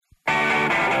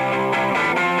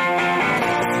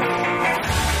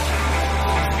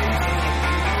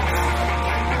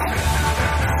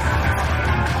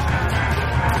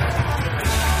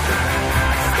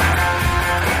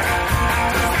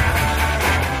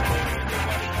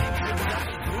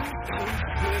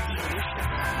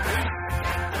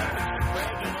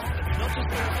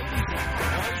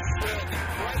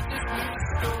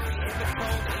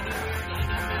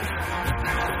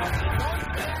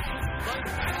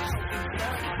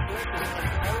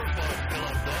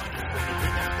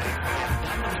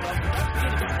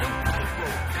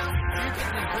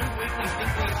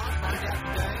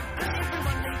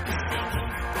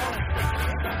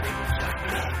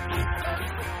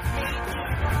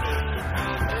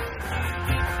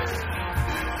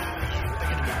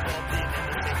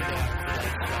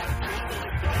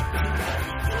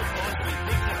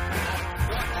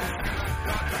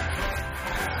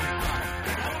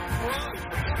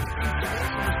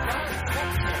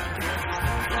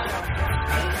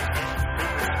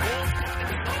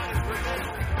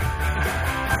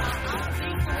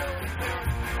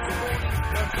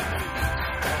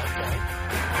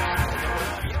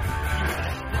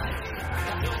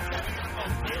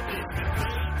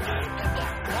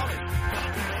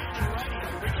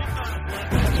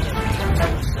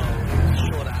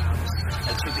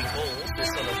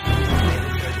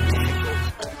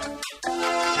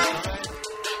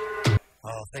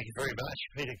Thank you very much,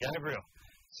 Peter Gabriel.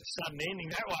 It's a sudden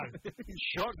ending, that one.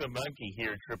 Shock the monkey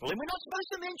here at Triple M. We're not supposed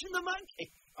to mention the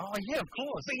monkey. Oh, yeah, of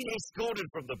course. Being escorted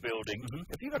from the building. Mm-hmm.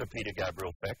 Have you got a Peter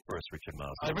Gabriel fact for us, Richard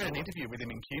Marsden? I read an interview with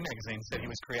him in Q Magazine, said he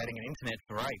was creating an internet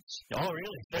for apes. Oh,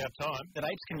 really? About time. That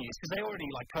apes can use, because they already,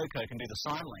 like Coco, can do the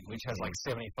sign language, which has like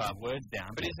 75 words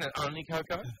down. But isn't it only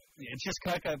Coco? Yeah, it's just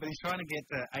Coco, but he's trying to get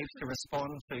apes to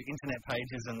respond to internet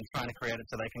pages and trying to create it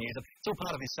so they can use it. It's all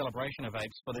part of his celebration of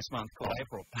apes for this month called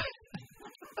April.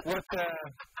 What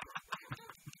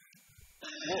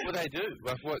would they do?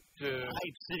 Like what?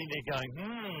 Apes sitting there going,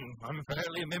 I'm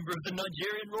apparently a member of the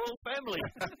Nigerian royal family.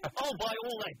 I'll buy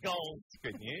all that gold.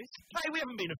 Good news. Hey, we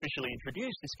haven't been officially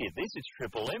introduced. Let's get this. It's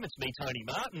Triple M. It's me, Tony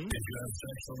Martin. Did you have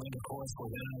sexual intercourse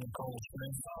with Anna Nicole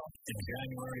Smith in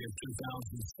January of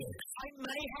 2006? I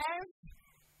may have.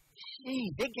 Gee,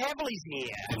 Dick Cavali's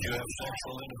here. Did you have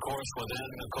sexual intercourse with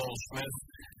Anna Nicole Smith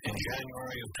in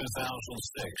January of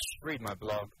 2006? Read my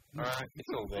blog. All right,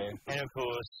 it's all there. And of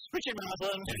course, Richard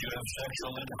Marsden. Did you have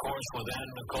sexual intercourse with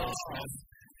Anna Nicole Smith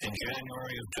in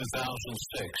January of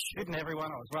 2006? Didn't everyone?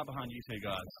 I was right behind you two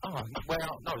guys. Oh,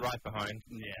 well, not right behind.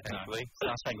 Yeah, thankfully.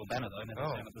 Star Spangled Banner, though. Never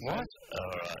oh, what?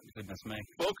 All right. Goodness me.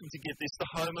 Welcome to Get This, the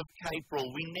home of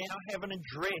Capril. We now have an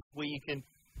address where you can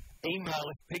email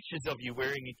us pictures of you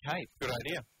wearing a cape. Good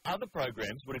idea. Other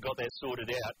programs would have got that sorted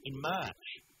out in March.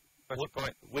 What's the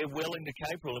point? We're well into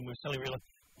Capril and we've suddenly realised,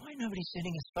 why nobody's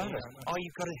sending us photos? Oh,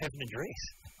 you've got to have an address.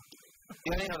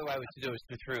 The only other way was to do is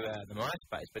through the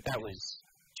MySpace, but that was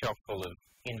chock full of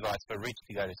invites for Rich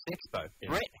to go to Sexpo. Yeah.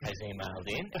 Brett has emailed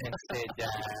in and said,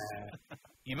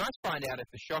 you must find out if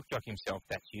the shock jock himself,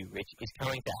 that's you, Rich, is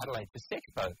coming to Adelaide for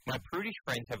Sexpo. My prudish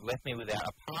friends have left me without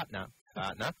a partner,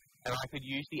 and I could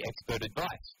use the expert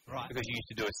advice. Right. Because you used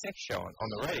to do a sex show on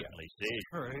the radio.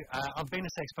 True. I've been to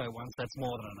Sexpo once. That's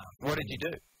more than enough. What did you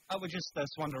do? I would just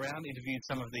swander around, interviewed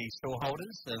some of the store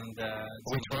holders and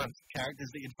which one? Characters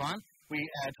that you'd find. We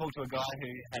talked to a guy who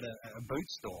had a boot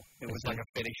store. It was like a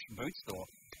fetish boot store.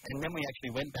 And then we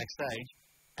actually went backstage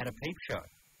at a peep show.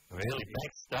 Really?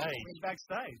 Backstage?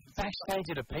 Backstage. Backstage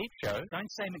at a peep show?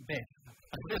 Don't say Macbeth.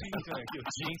 Whatever you do,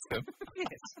 you'll jinx them.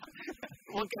 Yes.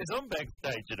 What goes on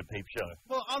backstage at a peep show?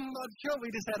 Well, I'm not sure.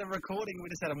 We just had a recording. We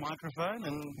just had a microphone.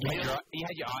 And you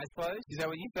had your eyes closed? Is that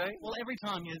what you say? Well, every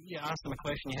time you asked them a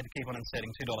question, you had to keep on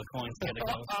inserting $2 coins to get a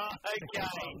go. Okay.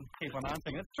 Keep on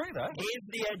answering. It's true, though. Here's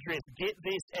the address. Get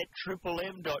this at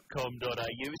triplem.com.au.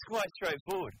 It's quite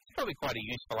straightforward. It's probably quite a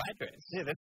useful address.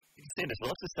 Yeah, you can send us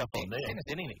lots of stuff on there. Send us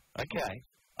anything. Okay.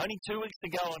 Only 2 weeks to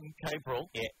go on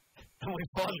Capril. Yeah. And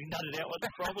we've finally nutted out what the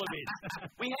problem is.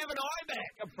 We have an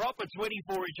iMac, a proper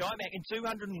 24-inch iMac in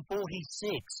 246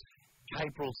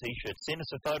 Capril T-shirts. Send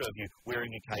us a photo of you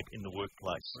wearing a cape in the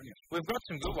workplace. Brilliant. We've got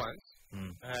some good ones.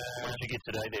 What did you get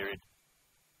today there, Ed?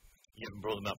 You haven't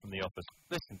brought them up from the office.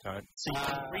 Listen, Tone. See,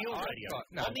 on real radio.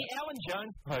 On the Alan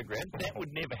Jones program, that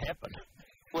would never happen.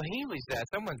 Well, he was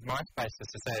someone's MySpace has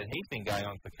to say that he's been going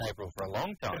on for Capril for a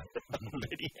long time.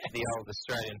 The old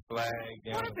Australian flag,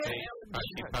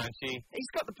 punchy.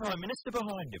 He's got the Prime Minister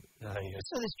behind him. Oh, yes.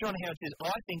 So this John Howard says,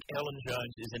 I think Alan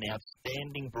Jones is an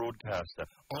outstanding broadcaster.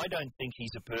 I don't think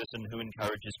he's a person who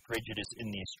encourages prejudice in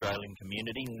the Australian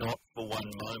community, not for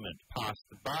one moment. Pass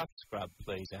the bath scrub,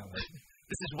 please, Alan.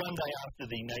 This is one day after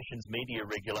the nation's media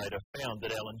regulator found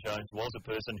that Alan Jones was a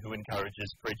person who encourages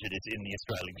prejudice in the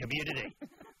Australian community.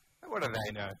 What do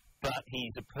they know? But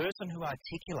he's a person who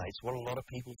articulates what a lot of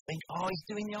people think. Oh, he's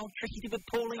doing the old tricky bit of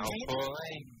Pauline.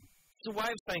 It's a way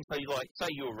of saying, say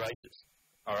you're racist,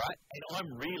 all right? And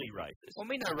I'm really racist. Well,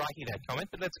 we know Righty that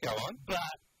comment, but let's go on. But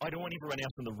I don't want everyone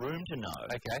else in the room to know.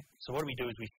 Okay. So what do?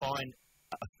 Is we find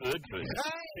a third person,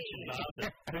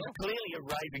 who's clearly a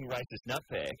raving racist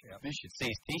nutbag. You should see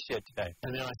his T-shirt today.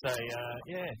 And then I say,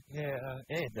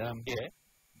 Ed,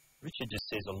 Richard just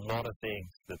says a lot of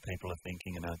things that people are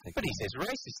thinking and aren't thinking. But he says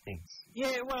racist things.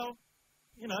 Yeah, well,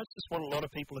 it's just what a lot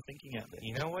of people are thinking out there.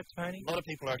 You know what, Tony? A lot of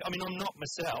people are... I mean, I'm not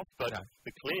myself, but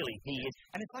clearly he is.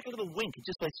 And it's like a little wink. It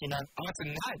just lets you know, it's a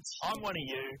nudge. I'm one of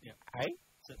you. Yeah. Hey?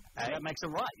 That makes it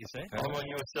right, you see. I'm on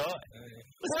your side.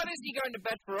 Why does he go into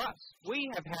bat for us? We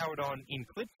have Howard on in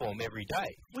clip form every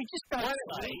day. We just don't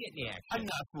say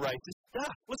enough racist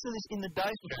stuff. Listen to this in the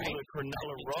days before the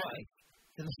Cronulla riot.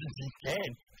 You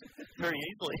can. Very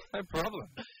easily. No problem.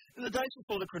 In the days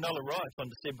before the Cronulla riots on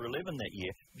December 11 that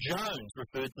year, Jones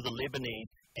referred to the Lebanese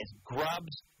as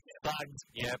grubs, thugs,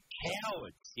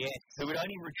 cowards, who would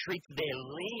only retreat to their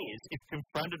lairs if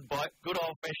confronted by good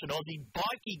old-fashioned Aussie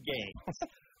bikie gangs.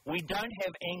 We don't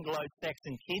have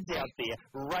Anglo-Saxon kids out there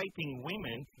raping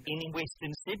women in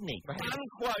Western Sydney.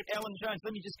 Unquote Alan Jones.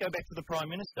 Let me just go back to the Prime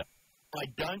Minister. I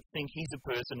don't think he's a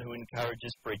person who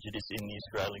encourages prejudice in the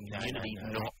Australian community,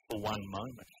 not for one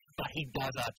moment. But he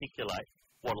does articulate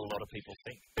what a lot of people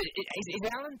think. But is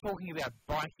Alan talking about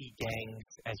bikie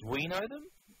gangs as we know them?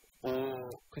 Or,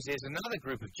 because there's another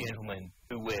group of gentlemen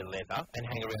who wear leather and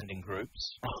hang around in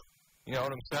groups. You know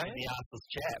what I'm saying? The arseless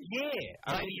chap. Yeah.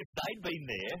 Maybe if they'd been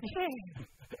there.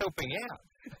 Helping out.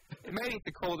 Maybe it's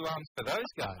a call to arms for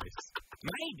those guys.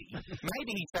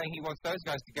 Maybe he's saying he wants those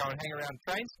guys to go and hang around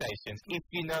train stations, if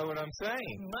you know what I'm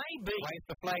saying. Maybe. Wave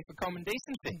the flag for common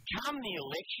decency. Come the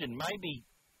election, maybe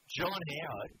John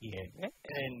Howard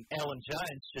and Alan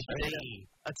Jones just need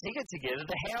a ticket together,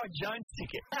 the Howard Jones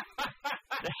ticket.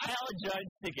 The Howard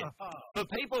Jones ticket. For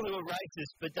people who are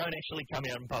racist but don't actually come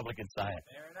out in public and say it.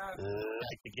 Fair enough.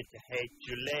 Like to get to hate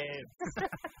your left.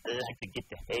 Like to get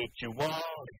to hate your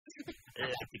walls.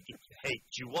 Like to get to hate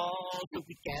your walls so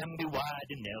we can be wide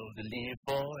and never live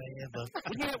forever.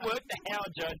 Wouldn't that work, the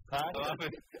Howard Jones party?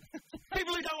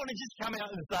 People who don't want to just come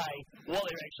out and say what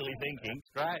they're actually thinking,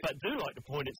 but do like to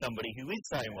point at somebody who is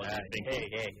saying what they're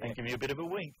thinking and give you a bit of a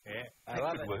wink. Yeah, I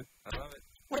love it.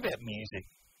 What about music?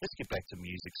 Let's get back to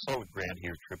music. Solid ground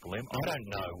here at Triple M. I don't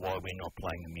know why we're not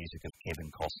playing the music of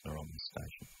Kevin Costner on this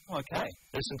station. Okay.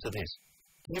 Listen to this.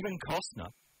 Kevin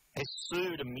Costner has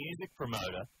sued a music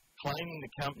promoter claiming the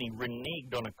company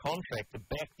reneged on a contract to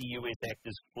back the US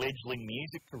actor's fledgling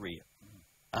music career.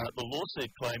 The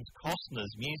lawsuit claims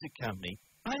Costner's music company...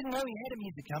 I didn't know he had a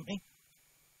music company,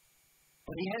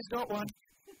 but he has got one.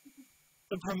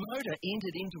 The promoter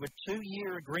entered into a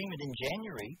 2-year agreement in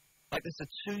January, like this a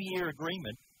 2-year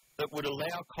agreement, that would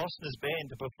allow Costner's band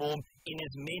to perform in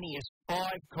as many as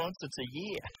 5 concerts a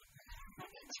year.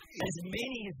 As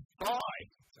many as 5!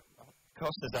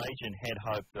 Costner's agent had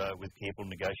hoped, with careful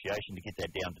negotiation, to get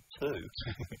that down to 2.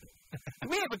 Do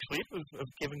we have a clip of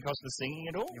Kevin Costner singing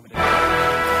at all? Stand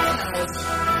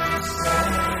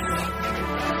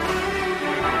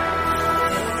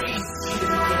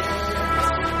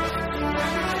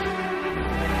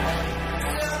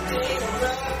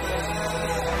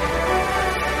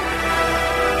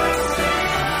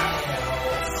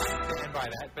by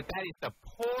that, but that is the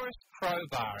poorest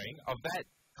crowbarring of that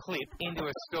clip into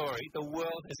a story the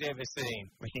world has ever seen.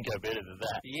 We can go better than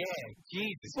that. Yeah,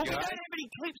 Jesus, well, guys. we don't have any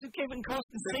clips of Kevin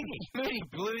Costner singing. Moody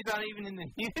Blues aren't even in the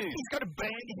news. He's got a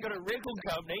band, he's got a record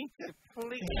company. He's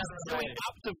doing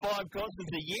up to 5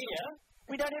 concerts a year.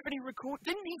 We don't have any record.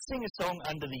 Didn't he sing a song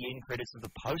under the end credits of The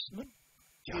Postman?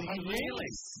 Did he really?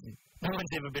 No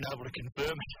one's ever been able to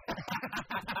confirm it.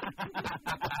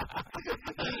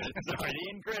 Sorry, the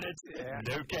end credits.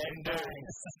 No can do.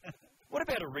 What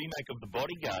about a remake of The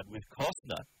Bodyguard with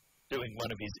Costner doing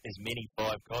one of his as many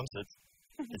 5 concerts,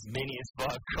 as many as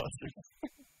 5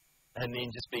 concerts, and then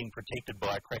just being protected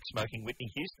by a crack-smoking Whitney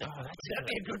Houston? That'd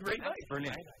be a good remake.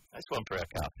 Brilliant. That's one for our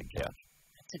casting couch.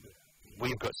 That's a good.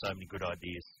 We've got so many good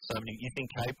ideas. So many. You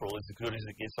think April is as good as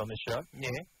it gets on this show? Yeah.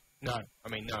 No. I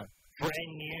mean, no.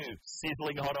 Brand new,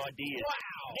 sizzling hot ideas.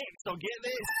 Wow. Next, I'll get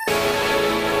this.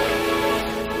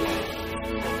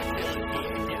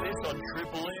 Get this on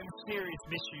Triple M. Serious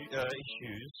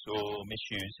issues or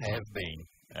misuse have been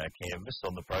canvassed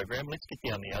on the program. Let's get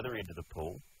down the other end of the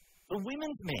pool. The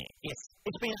women's man. Yes.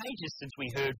 It's been ages since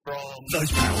we heard from...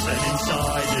 Those pals and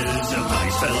insiders and my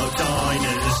fellow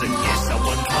diners, and yes,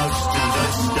 someone close to the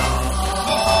star.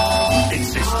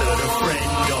 Insisted a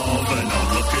friend of an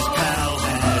onlooker's pal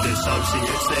had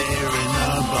associates there in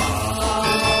the bar.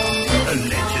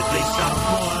 Allegedly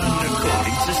someone,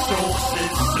 according to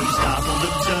sources, who startled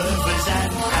observers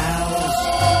and pals.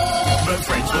 But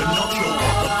friends were not sure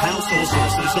what the pals or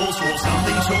sources all swore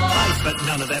something took place, but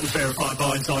none of that was verified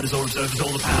by insiders or observers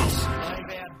or the pals.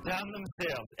 They've outdone themselves.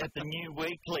 at the New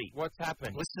Weekly. What's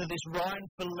happened? Listen to this, Ryan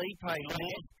Felipe.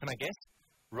 Can I guess?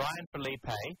 Ryan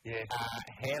Felipe,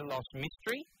 hair loss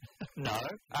mystery? No.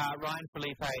 Ryan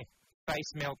Felipe,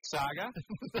 face melt saga?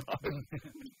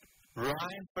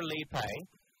 Ryan Felipe,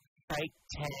 fake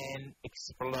tan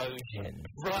explosion.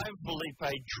 Ryan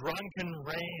Felipe, drunken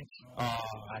rant. Oh,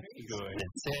 that's good.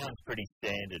 It sounds pretty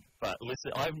standard, but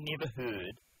listen, I've never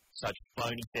heard such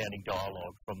phony-sounding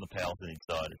dialogue from the Pals and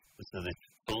Insiders. Listen to this.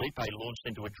 Felipe launched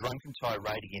into a drunken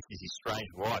tirade against his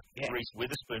estranged wife, Reese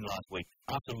Witherspoon, last week,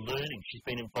 after learning she's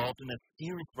been involved in a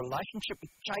serious relationship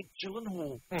with Jake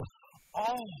Gyllenhaal.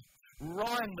 Oh,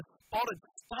 Ryan was spotted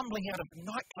stumbling out of a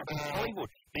nightclub in Hollywood,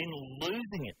 then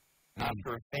losing it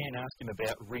after a fan asked him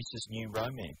about Reese's new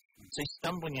romance. So he's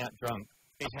stumbling out drunk.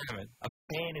 He's hammered. A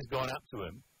fan has gone up to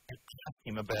him and asked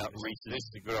him about Reese's. This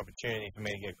is a good opportunity for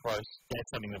me to get close.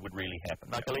 That's something that would really happen.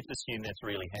 Okay, let's assume that's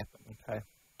really happened. Okay.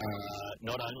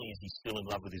 Not only is he still in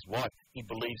love with his wife, he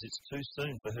believes it's too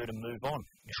soon for her to move on.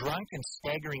 Drunk and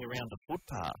staggering around the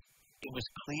footpath, it was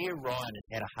clear Ryan has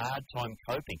had a hard time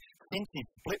coping since he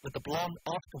split with the blonde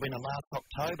Oscar winner last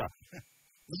October.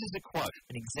 This is a quote,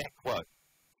 an exact quote,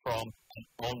 from an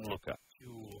onlooker.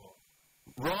 Sure.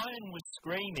 Ryan was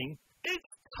screaming,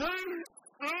 "It's too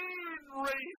soon,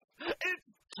 Reese! It's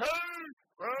too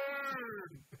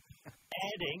soon!"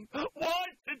 Adding, "Why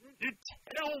didn't you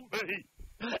tell me?"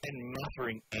 And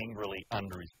muttering angrily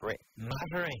under his breath.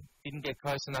 Muttering. Didn't get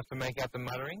close enough to make out the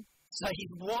muttering? So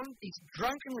he's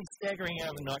drunkenly staggering out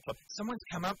of the nightclub. Someone's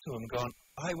come up to him and gone,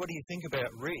 "Hey, what do you think about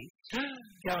Reese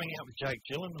going out with Jake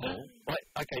Gyllenhaal?" Like,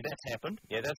 okay, that's happened.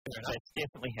 Yeah, that's fair enough. That's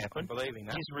definitely happened. I'm believing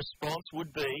that. His response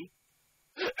would be,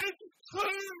 "It's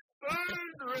too soon,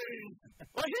 Reese."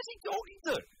 Like, who's he talking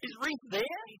to? Is Reese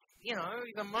there? You know,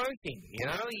 he's emoting, you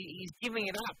know, he's giving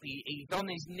it up, he's on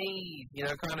his knees, you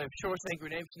know, kind of Shawshank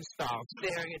Redemption style,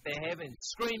 staring at the heavens,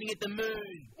 screaming at the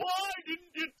moon. Why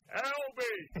didn't you tell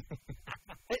me?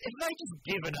 Have they just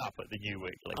given up at the New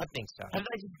Weekly? I think so. Have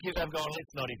they just given up, gone,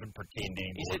 let's not even pretend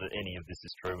anymore that any of this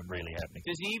is true and really happening?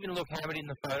 Does he even look hammered in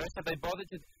the photos? Have they bothered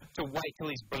to wait till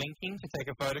he's blinking to take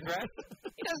a photograph?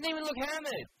 He doesn't even look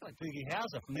hammered. Like Doogie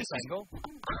Howser from this angle.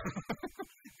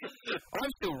 I'm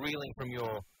still reeling from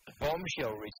your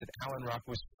bombshell, Reese, that Alan Ruck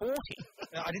was 40.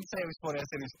 No, I didn't say he was 40, I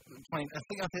said he was 20. I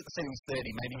think I said he was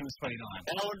 30, maybe he was 29.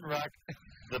 Alan Ruck,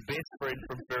 the best friend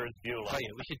from Ferris Bueller. Oh,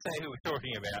 yeah, we should say who we're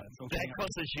talking about. That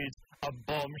constitutes a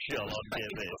bombshell on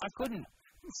BFS. I couldn't.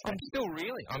 I'm still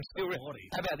reeling. How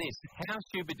about this? How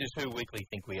stupid does Who Weekly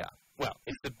think we are? Well,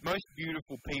 it's the most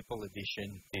beautiful people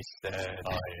edition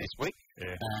this week.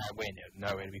 Yeah. We're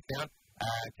nowhere to be found.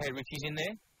 Kate Ritchie's in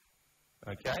there.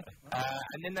 Okay.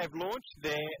 And then they've launched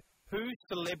their Who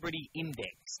Celebrity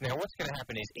Index. Now, what's going to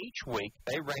happen is each week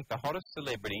they rank the hottest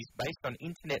celebrities based on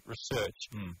internet research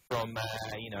from,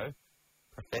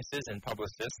 professors and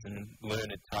publicists and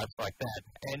learned types like that.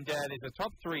 And there's a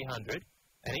top 300.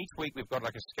 And each week we've got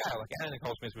like a scale. Like Anna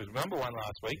Nicole Smith was number one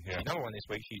last week. Yeah. She's number one this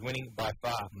week. She's winning by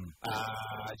far.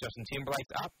 Justin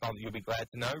Timberlake's up. You'll be glad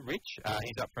to know. Rich,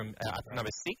 he's up from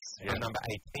number 6 to number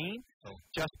 18. Oh.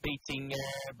 Just beating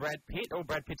Brad Pitt. Oh,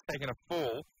 Brad Pitt's taken a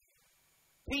fall.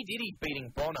 P. Diddy's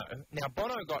beating Bono. Now,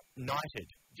 Bono got knighted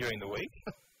during the week.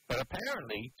 But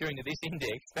apparently, during this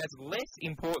index, that's less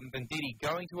important than Diddy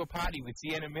going to a party with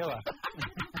Sienna Miller.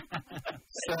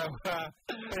 So,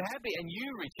 we're happy, and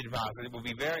you, Richard Margaret, will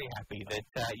be very happy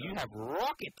that you have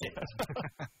rocketed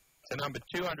to number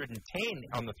 210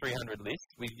 on the 300 list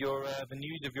with your the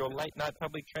news of your late-night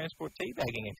public transport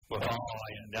teabagging exploit. Oh,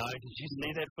 no. Did you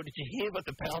see that footage? Did you hear what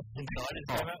the Pals Insiders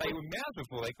came out? They were mouths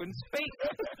before they couldn't speak.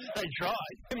 They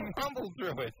tried. They mumbled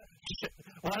through it.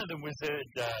 One of them was heard,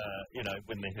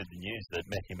 when they heard the news that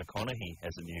Matthew McConaughey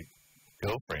has a new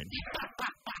girlfriend.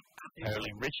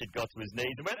 Apparently Richard got to his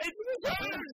knees and went, "It's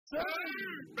too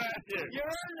soon, Matthew! You're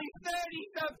only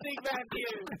 30-something,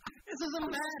 Matthew! This is a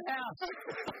madhouse!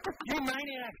 You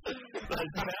maniac!"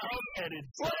 Those Pals had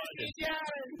What have you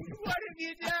done? What have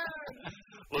you done?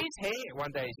 Look, his hair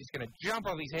one day is just going to jump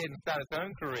off his head and start its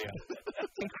own career.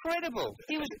 It's incredible.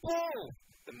 He was bald.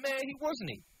 The man, wasn't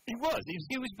he? He was.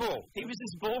 He was bald. He was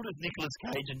as bald as Nicolas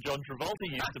Cage and John Travolta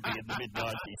used to be in the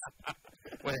mid-90s.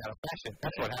 Went out of fashion.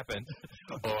 That's what happened.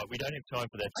 All right, we don't have time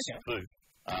for that spoof.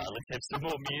 Let's have some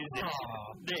more music.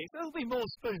 Oh, next. There'll be more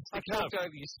spoofs. I talked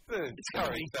over your spoon.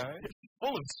 Sorry.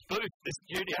 full of spoof, the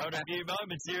studio, in a few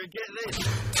moments here. Get this.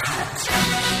 Of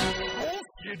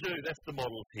course you do. That's the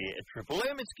models here at Triple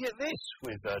M. Let's get this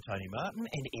with Tony Martin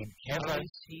and Ed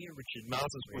Kelly's here. Richard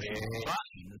Martin's pushing the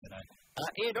button.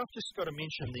 Ed, I've just got to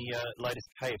mention the latest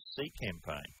KFC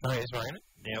campaign. Oh, yes, right in it?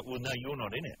 Now, well, no, you're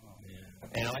not in it. Oh,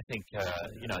 yeah. And I think,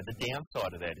 the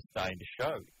downside of that is starting to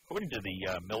show. According to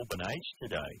the Melbourne Age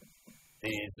today,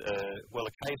 there's,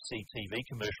 a KFC TV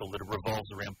commercial that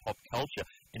revolves around pop culture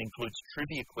and includes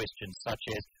trivia questions such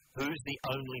as, who's the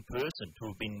only person to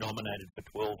have been nominated for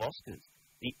 12 Oscars?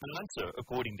 The answer,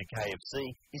 according to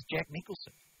KFC, is Jack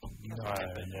Nicholson.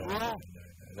 No,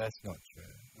 that's not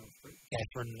true.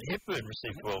 Catherine Hepburn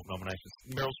received 12 nominations.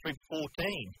 Meryl Streep,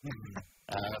 14.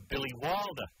 Billy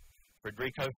Wilder.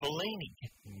 Federico Fellini.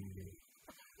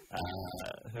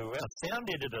 Who else? Sound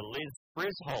editor Liz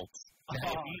Fresholtz.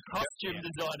 Costume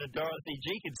designer Dorothy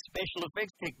Jenkins. Special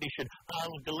effects technician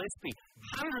Arnold Gillespie.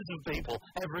 Hundreds of people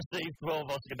have received 12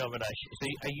 Oscar nominations.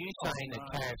 See, are you saying that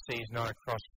KFC is not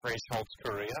across Fresholtz's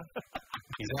career?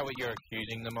 Is that what you're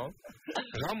accusing them of?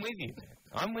 Because I'm with you, man.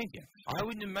 I'm with you. I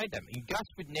wouldn't have made that. Gus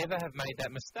would never have made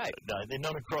that mistake. No, they're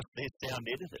not across their sound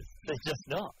editors. They're just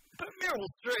not. But Meryl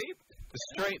Streep. The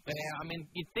Streep, I mean,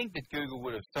 you'd think that Google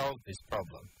would have solved this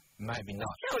problem. Maybe not.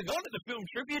 Going on to the film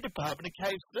trivia department at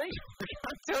KFC. I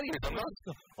can't tell you. I'm not.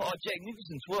 Jack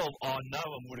Nicholson 12. Oh, no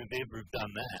one would have ever have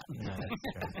done that. No, that's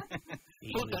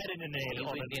true. Put that in an ad. He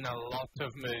was in a lot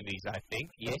of movies, I think.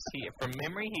 Yes, from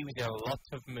memory, he was in a lot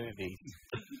of movies.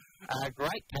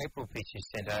 Great April pictures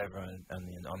sent over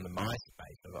on the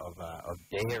MySpace of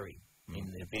Dairy in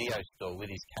the video store with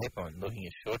his cape on, looking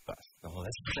at short bus. Oh,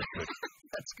 that's pretty good.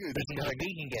 That's good. But if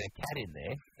we can get a cat in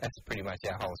there, that's pretty much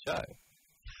our whole show.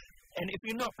 And if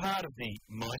you're not part of the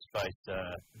MySpace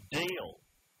deal,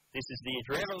 this is the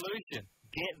address. Revolution.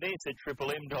 Get this at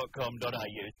triplem.com.au.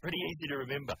 It's pretty easy to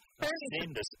remember.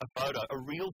 Send us a photo, a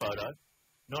real photo,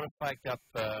 not a faked up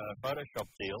Photoshop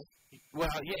deal. Well,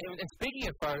 yeah, and speaking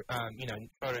of,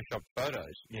 Photoshop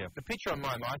photos, the picture on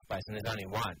my MySpace, and there's only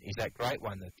one, is that great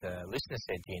one that a listener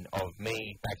sent in of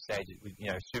me backstage, with,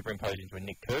 superimposed into a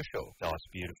Nick Kershaw. Oh, it's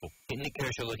beautiful. Nick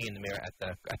Kershaw looking in the mirror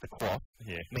at the quaff,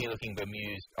 me looking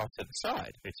bemused off to the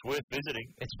side. It's worth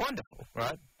visiting. It's wonderful,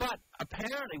 right? But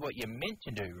apparently what you're meant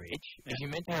to do, Rich, is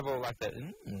you're meant to have all like the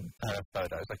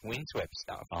photos, like windswept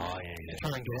stuff. Oh, yeah.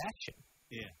 Try and get action.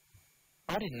 Yeah.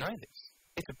 I didn't know this.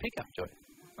 It's a pickup joint.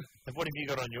 What have you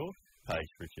got on your page,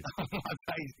 Richard? My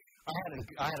page,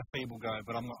 I had a feeble go,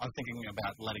 but I'm thinking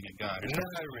about letting it go. No,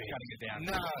 Rich. Cutting it down.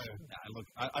 No. Look,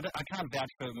 I can't vouch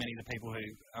for many of the people who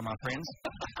are my friends.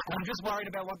 I'm just worried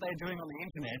about what they're doing on the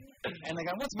internet. And they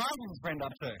go, what's Martin's friend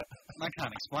up to? And I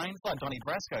can't explain. It's like Donnie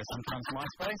Brasco sometimes in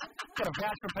MySpace. Got to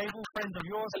vouch for people, friends of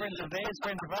yours, friends of theirs,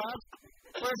 friends of ours.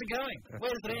 Where's it going? Where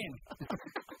does it end?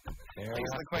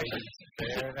 Thanks for the question.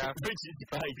 Fair enough. Richard's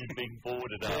page is being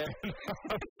boarded up.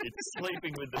 It's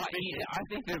sleeping with the fish. I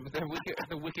think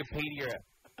the Wikipedia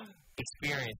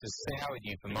experience has soured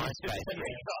you for MySpace.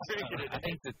 I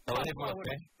think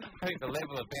the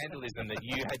level of vandalism that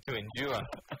you had to endure.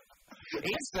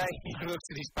 Each day he looks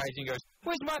at his page and goes,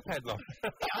 where's my padlock? I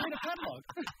need a padlock.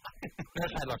 No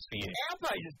padlocks for you. Our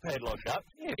page is padlocked up,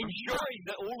 ensuring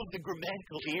that all of the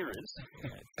grammatical errors.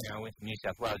 I went to New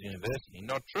South Wales University.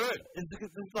 Not true.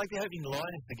 It's like the opening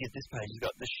line is to get this page. It's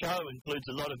got the show includes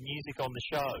a lot of music on the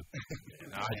show.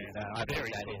 I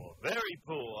put that in. Very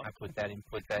poor. I put that in,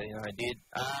 I did.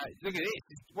 Look at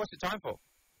this. What's the time for?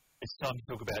 It's time to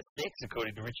talk about sex,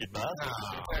 according to Richard Martin.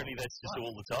 Apparently that's just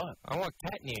all the time. I want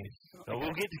cat news. So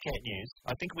we'll get to cat news.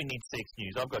 I think we need sex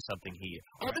news. I've got something here.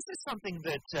 Oh, this is something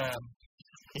that...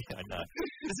 I know.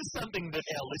 This is something that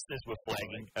our listeners were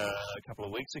flagging a couple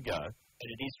of weeks ago. And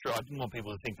it is true. I didn't want people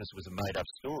to think this was a made-up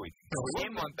story. We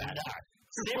didn't want that. No.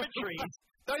 Cemeteries...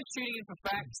 Those shooting in for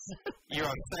facts, you're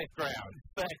on safe ground.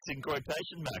 Facts in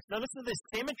quotation marks. Now listen to this.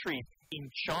 Cemeteries in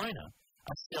China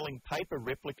are selling paper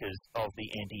replicas of the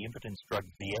anti-impotence drug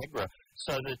Viagra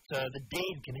so that the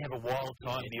dead can have a wild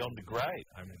time beyond the grave.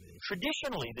 I remember this.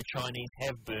 Traditionally, the Chinese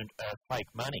have burnt fake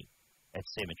money at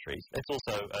cemeteries. That's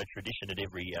also a tradition at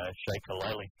every Sheikh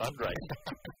Halali fundraiser.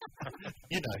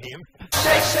 You know him.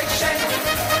 Shake, shake, shake.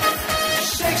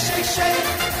 Shake, shake, shake.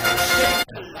 Shake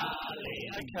Halali.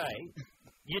 Okay.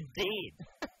 You're dead.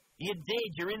 You're dead.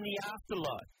 You're in the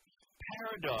afterlife.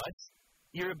 Paradise.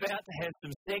 You're about to have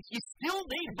some sex. You still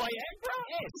need Viagra?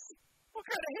 Yes. What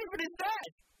kind of heaven is that?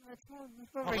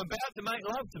 I'm about to make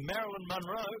love to Marilyn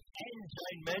Monroe and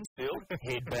Jane Mansfield.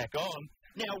 Head back on.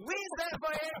 Now, where's that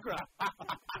Viagra?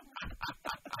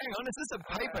 Hang on, is this a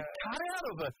paper cutout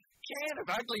of a can of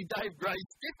ugly Dave Gray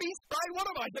Stiffy spray? What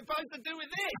am I supposed to do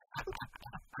with this?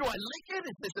 Do I lick it?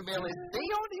 Is there some LSD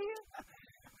on here?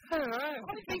 I don't know.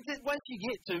 I think that once you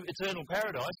get to eternal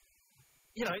paradise,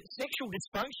 sexual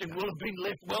dysfunction will have been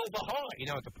left well behind. You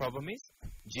know what the problem is?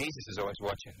 Jesus is always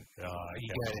watching. You go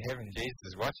to heaven, Jesus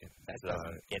is watching. That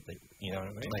doesn't get the, you know what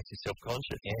I mean? It makes you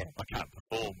self-conscious. Yeah. I can't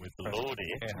perform with the Lord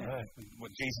here. Yeah. Well,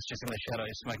 Jesus just in the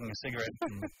shadows smoking a cigarette,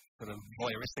 sort of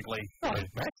voyeuristically.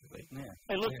 Massively. Yeah.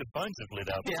 Hey, look, the phones have lit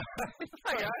up. Yeah.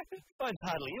 Okay. Phones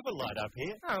hardly ever light up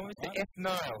here. Oh, it's the F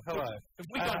Nile. Hello. Have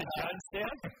we gone to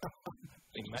Jonestown?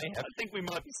 We may have. I think we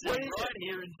might be sitting right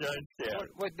here in Jonestown.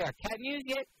 What now? Cat news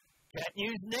yet? Cat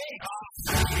news next.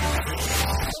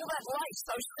 All that lace,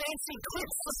 those fancy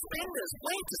clip suspenders,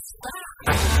 where to start?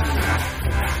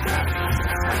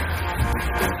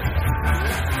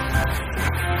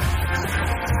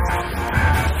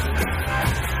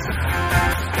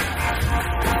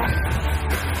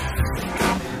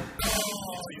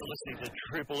 You're listening to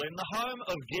Triple M, the home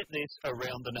of Get This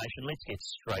Around the Nation. Let's get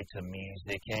straight to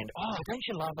music. And, don't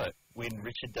you love it when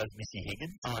Richard does Missy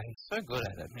Higgins? Oh, he's so good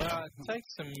at it. But it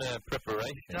takes some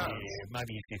preparation. Yeah,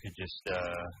 maybe if you could just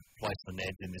place the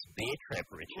Neds in this bear trap,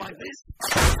 Richard. Like this?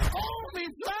 Holy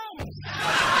flowers!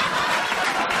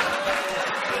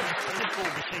 Turn the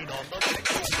machine on.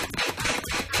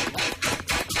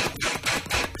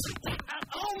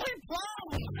 Holy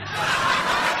flowers!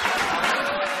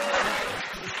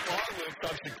 Fireworks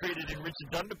I've secreted in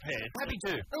Richard's underpants. Happy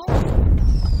to.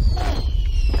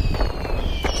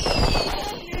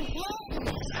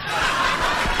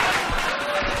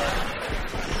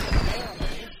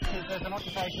 There's an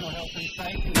occupational health and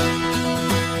safety.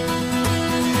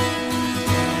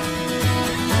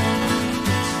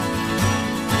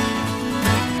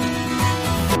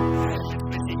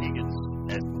 Missy Higgins,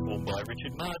 as performed by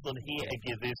Richard Marsland here at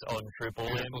Give This on Triple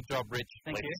M. Beautiful job, Rich.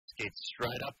 Thank you. Let's get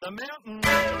straight up the mountain.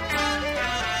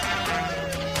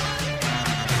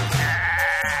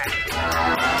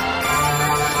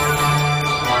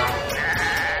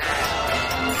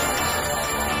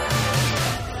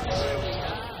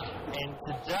 And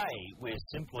today we're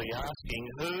simply asking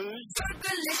who's...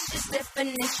 Delicious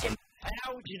definition.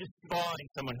 How would you define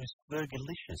someone who's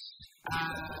fergalicious?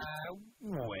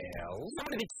 Well,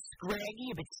 Someone a bit scraggy,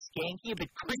 a bit skanky, a bit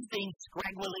Christine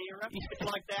Scragwell-era, a bit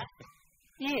like that?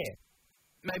 yeah.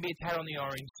 Maybe it's had on the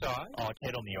orange side. Oh,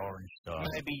 Ted on the orange side.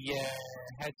 Maybe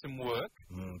had some work.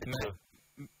 Bit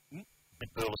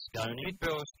Berlusconi. Bit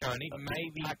Berlusconi.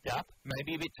 Maybe tucked up.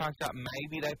 Maybe a bit tucked up.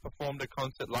 Maybe they performed a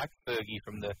concert like Fergie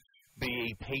from the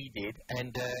BEP did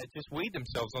and just weed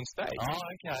themselves on stage. Oh,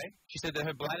 okay. She said that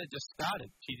her bladder just started.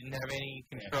 She didn't have any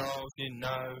control. She didn't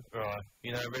know. Right.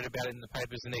 Read about it in the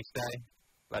papers the next day.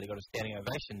 Bloody got a standing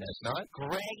ovation last night.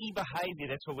 Graggy behaviour,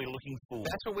 that's what we're looking for.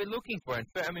 That's what we're looking for. And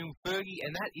Fergie,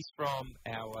 and that is from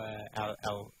our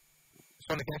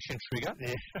Sonic Action Trigger.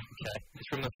 Yeah, okay. It's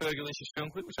from the Fergalicious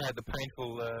film clip, which I had the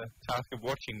painful task of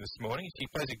watching this morning. She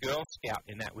plays a Girl Scout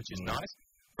in that, which is nice.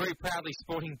 Very proudly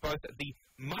sporting both the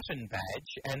mutton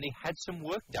badge and the had some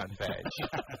work done badge.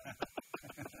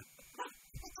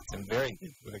 Some very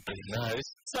good work getting those.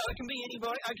 So it can be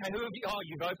anybody. Okay, who have you... Oh,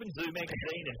 you've opened Zoo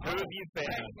Magazine, and who have you found?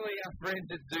 Thankfully, our friends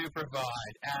at Zoo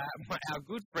provide. Our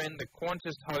good friend, the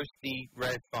Qantas host, the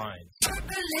Red Fines.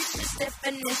 Delicious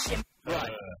definition.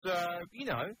 Right. So,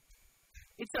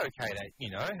 it's okay to,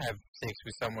 have sex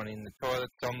with someone in the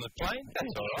toilets on the plane.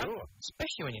 That's all right. Sure.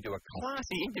 Especially when you do a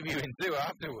classy interview in Zoo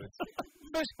afterwards.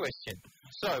 First question.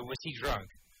 So, was he drunk?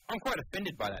 I'm quite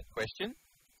offended by that question.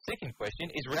 Second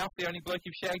question, is Ralph the only bloke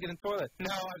you've shagged in a toilet?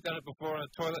 No, I've done it before on a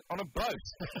toilet on a boat.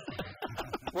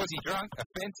 Was he drunk?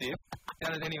 Offensive.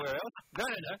 Done it anywhere else? No.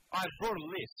 I've brought a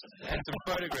list and some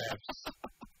photographs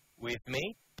with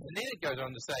me. And then it goes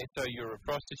on to say, so you're a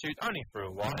prostitute only for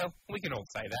a while. We can all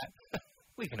say that.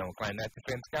 We can all claim that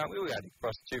defense, can't we? We had a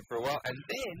prostitute for a while. And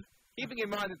then, keeping in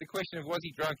mind that the question of was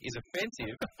he drunk is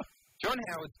offensive, John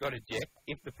Howard's got a jet.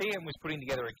 If the PM was putting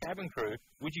together a cabin crew,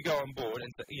 would you go on board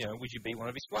and, would you be one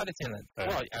of his flight attendants?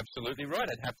 Well, absolutely right.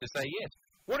 I'd have to say yes.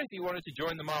 What if you wanted to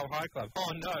join the Mile High Club?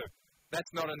 Oh, no.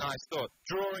 That's not a nice thought.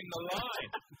 Drawing the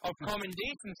line of common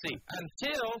decency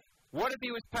until, what if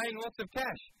he was paying lots of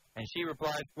cash? And she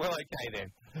replied, well, okay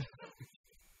then.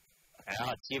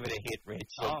 Give it a hit,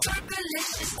 Rich.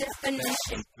 Delicious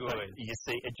definition. Good. You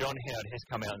see, John Howard has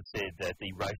come out and said that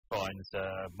the Rafe Fines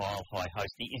Mile High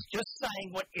hostie is just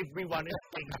saying what everyone is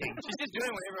thinking. She's just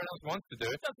doing what everyone else wants to do.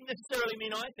 Doesn't necessarily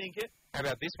mean I think it. How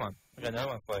about this one? I got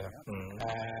another one for you.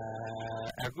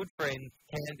 Our good friend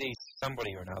Candice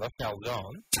somebody or another fell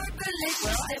on.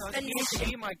 Delicious definition.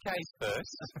 Hear my case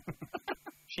first.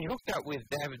 She hooked up with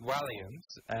David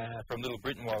Walliams from Little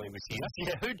Britain while he was here.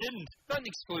 Yeah, who didn't? Not an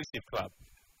exclusive club.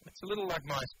 It's a little like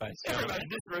MySpace. Everybody in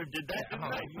this room did that,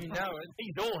 didn't they? You know it.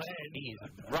 He's all hands. He is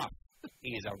rough. He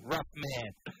is a rough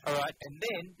man. All right, and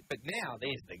then, but now,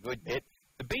 there's the good bit.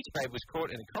 The Beach Babe was caught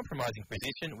in a compromising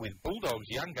position with Bulldog's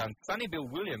young gun, Sonny Bill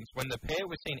Williams, when the pair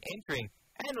were seen entering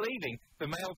and leaving the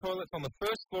male toilets on the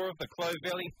first floor of the Clove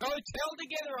Valley Hotel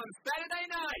together on Saturday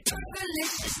night.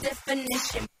 Fergalicious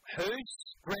definition. Who's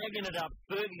dragging it up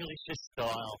Fergalicious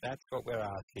style? That's what we're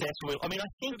asking. That's what, I mean, I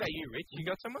think What about you, Rich? You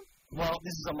got someone? Well,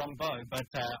 this is a long bow, but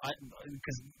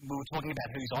because we were talking about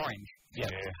who's orange. Yeah.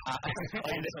 I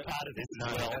mean, that's part of this as No,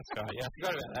 well. that's right. Yeah, I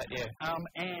forgot about that, yeah.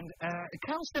 And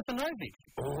Carl Stefanovic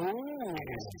Oh.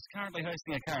 is currently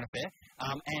hosting a current affair.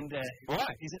 Why?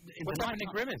 Is it? What's behind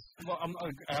Nick Rimmers? Well, I'm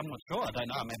not sure. I don't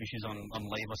know. Maybe she's on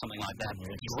leave or something like that.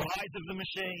 Rise of the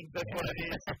machine. That's what it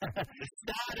is. It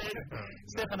started.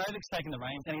 Stefanovic's taking the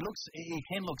reins, and he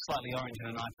can look slightly orange in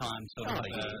a nighttime sort of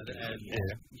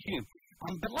hue.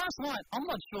 But last night, I'm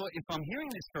not sure if I'm hearing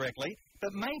this correctly,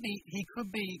 but maybe he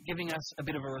could be giving us a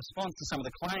bit of a response to some of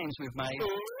the claims we've made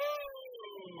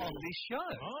on this show.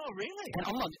 Oh, really?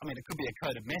 And it could be a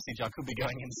coded message. I could be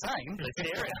going insane.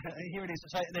 Here it is.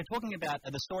 So they're talking about,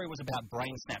 the story was about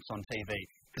brain snaps on TV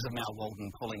because of Mal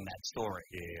Walden pulling that story.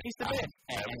 Yeah. He's the best.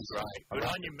 That was great. Good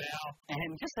on you, Mal.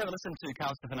 And just have a listen to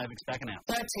Carl Stefanovic's back out.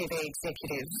 No TV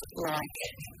executives like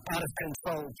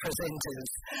out-of-control presenters.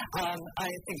 I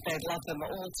think they'd love them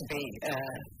all to be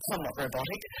somewhat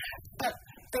robotic, but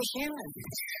they're human.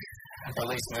 At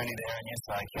least Mooney there, and yes,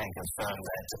 I can confirm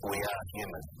that we are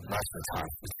human most of the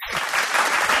time.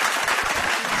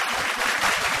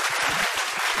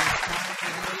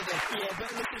 Yeah,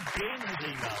 but look at Dan's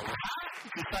email.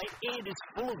 To say Ed is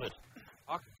full of it.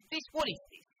 What is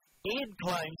this? Ed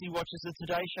claims he watches the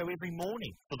Today Show every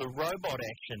morning for the robot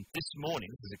action. This morning,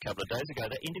 this is a couple of days ago,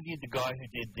 they interviewed the guy who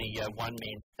did the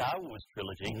one-man Star Wars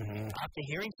trilogy. Mm-hmm. After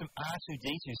hearing some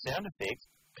R2-D2 sound effects,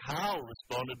 Carl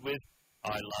responded with,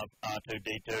 I love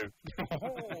R2-D2.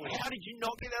 How did you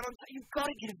not get that on? You've got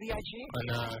to get a VHS. I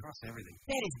know. Across everything.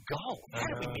 That is gold. How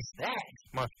did we miss that?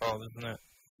 My fault, isn't it?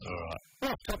 All right.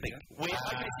 Well, topic. Okay,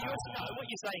 so what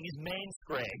you're saying is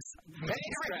man-scrags.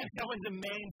 Man-scrags. Someone's a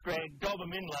man-scrag, dob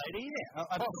them in, lady. Yeah.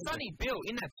 Sonny Bill,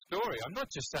 in that story, I'm not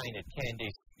just saying that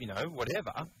Candice,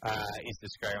 whatever, is the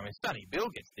scrag. I mean, Sonny Bill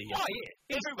gets the...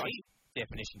 everybody...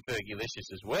 Definition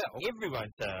Fergalicious as well.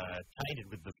 Everyone's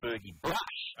tainted with the Fergie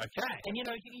brush. Okay. And, you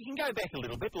can go back a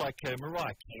little bit like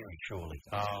Mariah Carey, surely.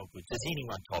 Oh, but does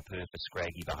anyone top her for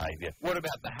scraggy behaviour? What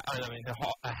about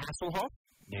a Hasselhoff?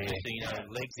 Yeah. So,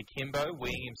 legs akimbo,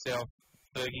 weeing himself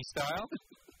Fergie style.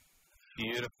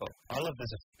 Beautiful. I love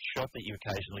there's a shot that you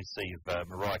occasionally see of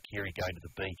Mariah Carey going to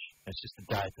the beach. It's just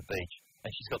a day at the beach.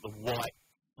 And she's got the white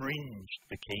fringed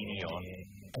bikini on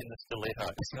and the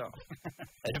stilettos.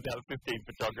 And about 15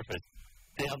 photographers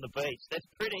down the beach. That's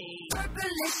pretty.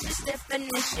 Fergalicious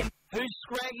definition. Who's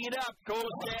scragging it up? Call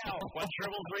us now.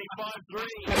 13353.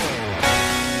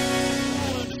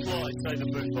 Say the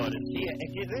Boot Fighters here. And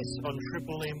get this on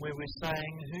Triple M where we're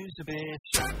saying who's the best.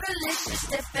 Fergalicious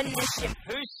definition.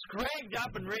 Who's scragged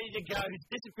up and ready to go? Who's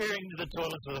disappearing to the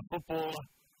toilets with a footballer?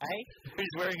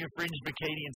 Who's wearing a fringed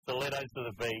bikini and stilettos to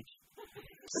the beach?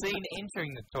 Seen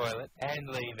entering the toilet and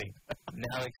leaving.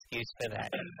 No excuse for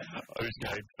that. Who's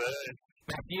going first?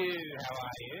 Matthew, how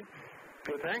are you?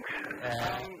 Good, thanks.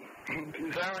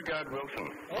 Zaragard Wilson.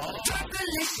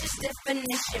 Fergalicious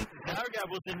definition. Zaragard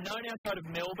Wilson, known outside of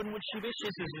Melbourne, would she be?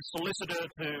 She's a solicitor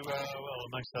to,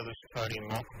 amongst others, Tony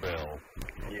Mockbell.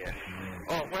 Yes.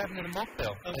 Oh, what happened to the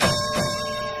Mockbell?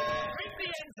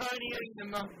 Antonio the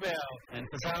Mockbell. And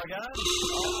for Zaragard?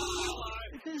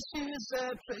 Because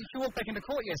she walked back into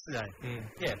court yesterday.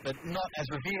 Yeah, but not as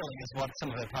revealing as what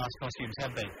some of her past costumes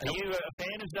have been. Are you a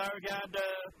fan of Zaragard,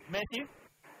 Matthew?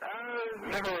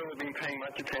 Never really been paying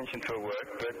much attention to her work,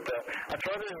 but I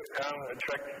tried to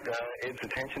attract Ed's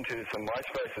attention to some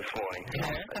MySpace this morning.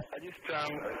 I just,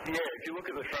 if you look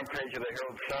at the front page of the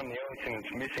Herald Sun, the only thing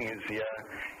that's missing is the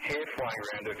hair flying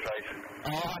around her face.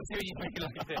 Oh, I see what you mean.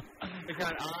 Like the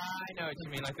kind of, I know what you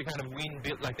mean, like the kind of wind,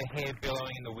 like the hair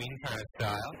billowing in the wind kind of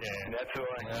style. Yeah, that's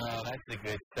right. Oh, that's the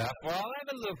good stuff. Well, I'll have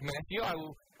a look, Matthew.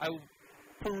 I will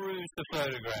peruse the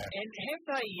photograph. And have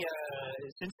they,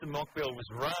 since the Mockbell was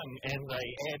rung and they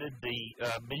added the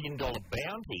 $1 million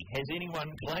bounty, has anyone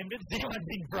claimed it? Has anyone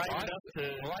been brave enough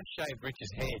to... Well, I shaved Rich's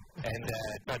head and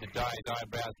tried to dye his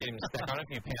eyebrows, get him to stack on a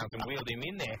few pounds and wheeled him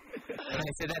in there. And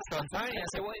they said, that's for Antonio. I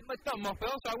said, well, it's not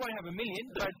Mockbell, so I won't have $1 million,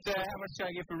 but how much should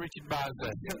I get for Richard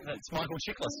Marsden? That's Michael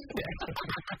Chiklis.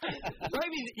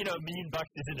 Maybe, $1 million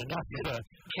isn't enough for a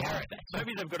carrot.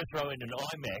 Maybe they've got to throw in an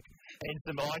iMac and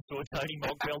some Ice or Tony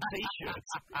Mockbell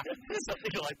t-shirts.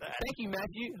 Something like that. Thank you,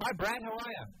 Matthew. Hi, Brad. How are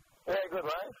you? Yeah, good,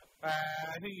 mate.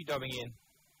 Who are you dobbing in?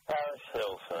 Paris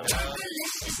Hilton.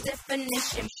 Delicious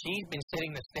definition. She's been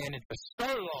setting the standard for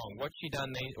so long. What's she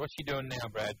doing now,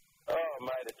 Brad? Oh,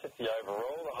 mate, it's just the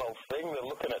overall, the whole thing. They're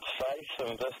looking at face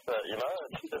and just,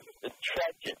 it's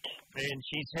tragic. And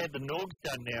she's had the Norgs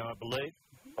done now, I believe.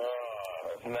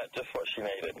 Oh, isn't that just what she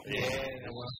needed? Yeah,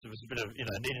 it was a bit of,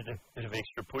 needed a bit of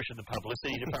extra push in the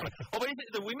publicity department. But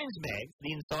the women's mag,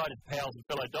 the Insiders, Pals and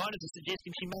Fellow Diners are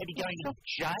suggesting she may be going to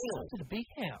jail. To the big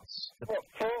house. What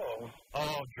for?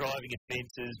 Oh, driving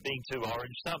offences, being too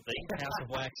orange, something. House of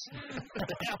Wax.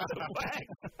 The House of Wax.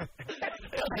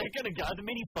 They're going to go. The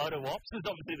mini photo ops is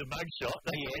obviously the mugshot.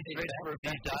 They stretch for a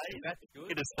few days. That's good.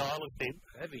 Get a stylist in.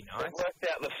 That'd be It nice. worked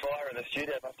out the fire in the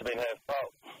studio. Must have been her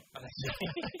fault.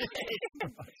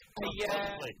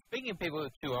 Speaking of people who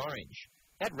are too orange,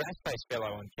 that rat-faced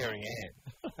fellow on Kerry Ann,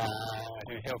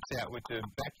 who helps out with the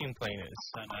vacuum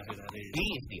cleaners. Don't know who that is.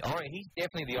 He's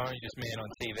definitely the orangest man on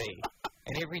TV.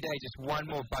 And every day, just one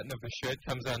more button of his shirt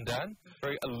comes undone.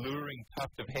 Very alluring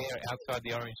tuft of hair outside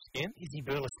the orange skin. Is he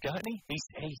Berlusconi? He's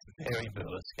very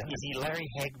Berlusconi. Is he Larry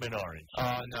Hagman orange?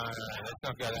 Oh, no. Let's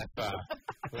not go that far.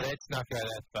 Let's not go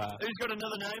that far. Who's got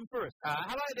another name for us?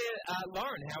 Hello there,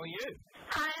 Lauren. How are you?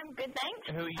 Hi, I'm good, thanks.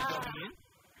 Who are you dropping in?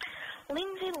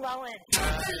 Lindsay Lohan.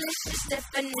 Delicious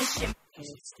definition.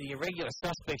 It's the irregular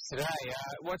suspects today.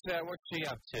 What's she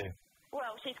up to?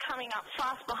 Well, she's coming up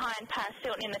fast behind Paris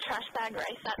Hilton in the trash bag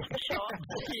race, that's for sure.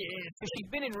 Yes. So she's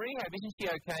been in rehab. Isn't she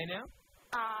okay now?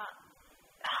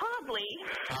 Hardly.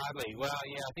 Hardly. Well,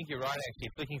 yeah, I think you're right,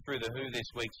 actually. Flicking through the Who this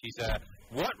week, she's,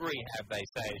 what rehab, they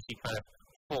say, she kind of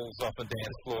falls off a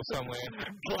dance floor somewhere.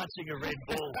 Clutching a Red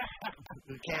Bull.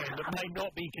 The can that may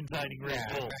not be containing Red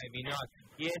Bull. Maybe not.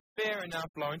 Yes, fair enough,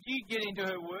 Lauren. Do you get into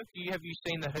her work? Have you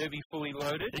seen the Herbie Fully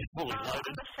Loaded? Fully Loaded.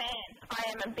 I'm a fan. I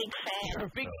am a big fan. You're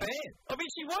a big fan. I mean,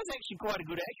 she was actually quite a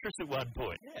good actress at one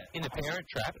point. Yeah. In The Parent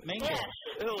Trap.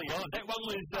 Early on. That one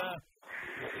was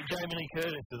Jamie Lee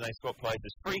Curtis, and they swapped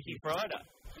places. Freaky Friday.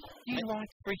 You like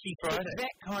Freaky Friday?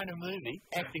 That kind of movie.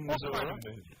 Acting was all right.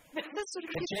 That's sort of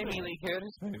a Jamie Lee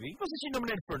Curtis movie. Wasn't she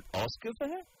nominated for an Oscar for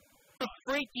that? The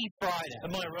Freaky Friday.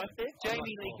 Am I right there?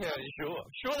 Jamie Lee Curtis.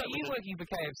 Sure. Are you working for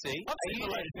KFC? Are you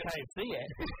related to KFC yet?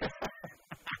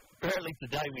 Apparently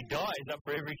today we die is up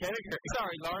for every category.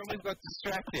 Sorry, Lauren, we've got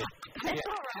distracted. Yeah,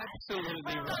 absolutely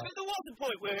right. But there was a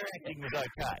point where her acting was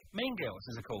okay. Mean Girls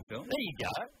is a cool film. There you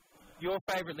go. Your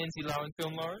favourite Lindsay Lohan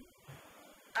film, Lauren?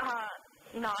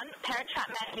 None. Parent Trap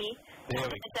Maggie. There we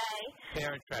go. Day.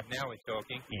 Parent Trap, now we're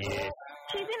talking. Yeah.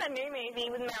 She's in a new movie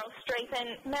with Meryl Streep, and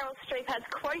Meryl Streep has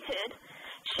quoted,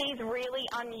 "She's really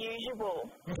unusual."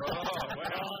 Oh,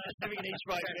 well, having an each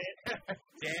right there.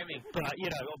 Damning. But,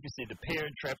 obviously the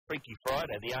Parent Trap Freaky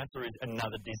Friday, the answer is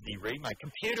another Disney remake.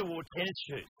 Computer wore tennis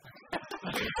shoes.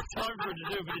 It's time for her to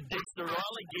do a bit of Dexter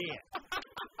Riley gear.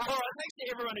 All right, thanks to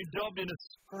everyone who dobbed in a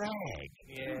scrag.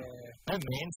 Yeah. No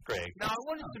man scrag. No, I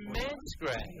wanted some man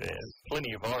scrag. There's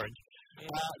plenty of orange.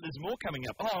 There's more coming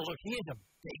up. Oh, look, here's a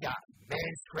bigger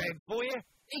man scrag for you.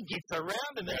 He gets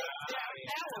around in there.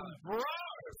 Brough.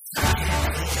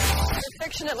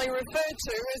 Affectionately referred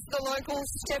to as the local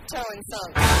Steptoe and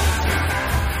Son.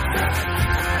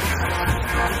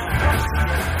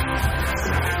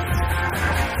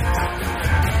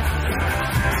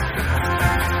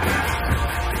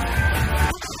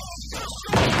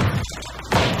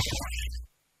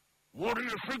 What do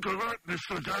you think of that,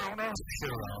 Mr. Downer?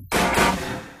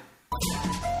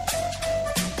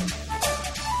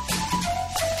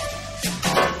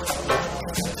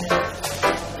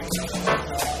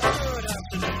 Good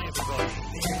afternoon,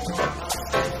 everybody.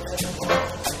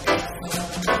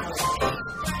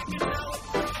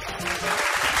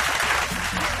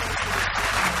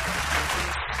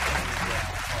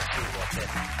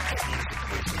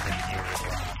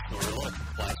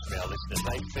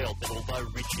 They felt that although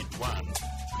Richard won,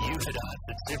 you had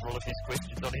answered several of his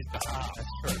questions on his behalf.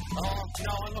 That's true. Oh,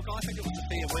 no, look, I think it was a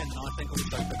fair win, and I think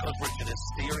also because Richard is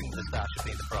steering the Star should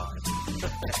be the prize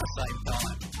at the same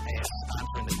time as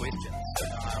answering the questions.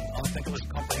 I think it was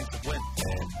a comprehensive win.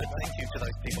 But thank you to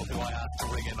those people who I asked to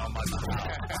ring in on my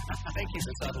behalf. Thank you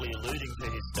for subtly alluding to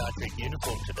his Star Trek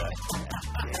uniform today.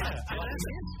 Yeah,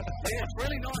 it's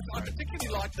really nice. I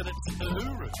particularly like that it's the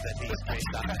Uhuru that he's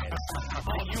dressed up as.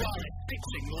 Oh, you are a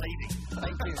fixing lady.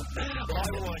 Thank you. I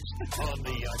watched on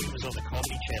the, I think it was on the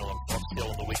Comedy Channel on Foxtel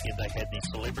on the weekend, they had the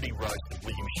celebrity roast of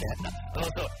William Shatner. And I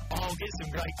thought, I'll get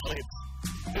some great clips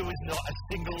There was not a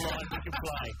single line we could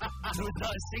play. There was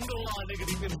not a single line that could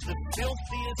be. It was the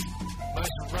filthiest,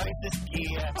 most racist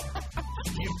gear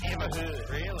you've ever heard.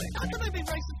 Really? How can they be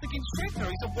racist against Shrek?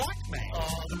 He's a white man.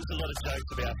 Oh, there was a lot of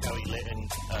jokes about how he let an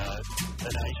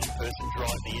Asian person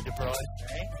drive the Enterprise.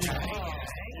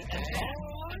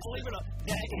 Believe it or not,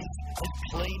 that is as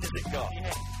clean as it got.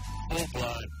 Yeah. Full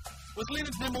blown. Was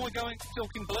Leonard Nimoy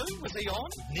talking blue? Was he on?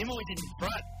 Nimoy didn't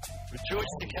front. But George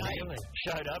Takei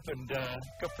showed up and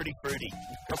got pretty fruity.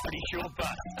 Got pretty short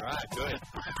butt. Right, good.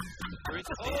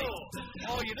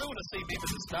 You don't want to see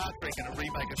members of Star Trek in a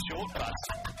remake of Short Bus.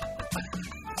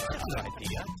 That's an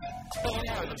idea. Well,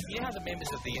 you know the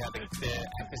members of the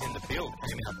actors in the field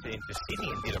came out into Sydney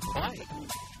and did a play.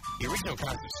 The original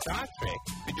cast of Star Trek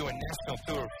would do a national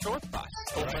tour of Short Bus.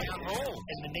 Around Hall.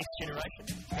 And the Next Generation.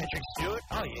 Patrick Stewart.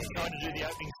 Oh, yeah. Trying to do the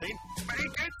opening scene.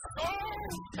 Make it so!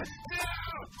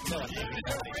 Look,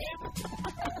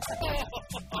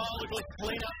 let's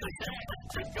clean up the deck.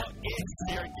 We've got guests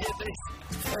here and get this.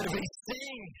 How do we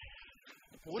sing?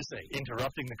 Was he?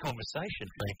 Interrupting the conversation,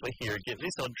 frankly, here at Get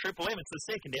This on Triple M. It's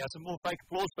the second hour. Some more fake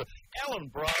applause for Alan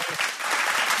Brough.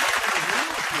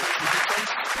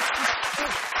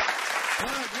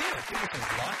 Give me some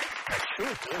like it. I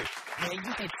sure do. Now,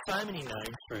 you had so many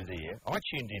names through there. I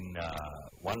tuned in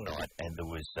one night and there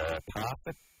was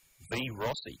Parfit V.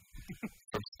 Rossi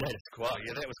from Status Quo.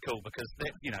 Yeah, that was cool because,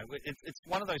 it's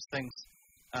one of those things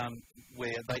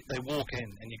where they walk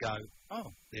in and you go,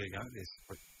 oh, there you go, there's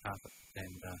Parfit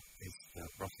and there's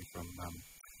Rossi from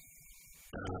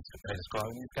Status Quo.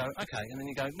 And you go, okay, and then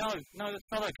you go, no,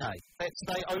 that's not okay. They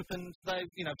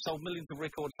sold millions of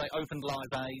records, they opened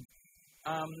Live Aid.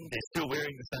 They're still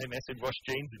wearing the same acid wash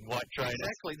jeans and white trainers.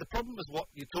 Exactly. The problem is what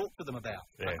you talk to them about.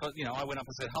 Yeah. Because, I went up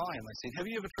and said hi, and they said, have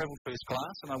you ever travelled first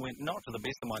class? And I went, not to the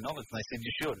best of my knowledge. And they said,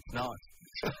 you should. It's nice.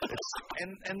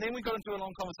 and then we got into a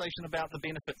long conversation about the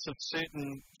benefits of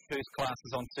certain first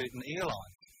classes on certain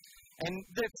airlines. And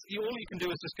all you can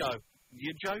do is just go,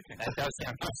 you're joking. That does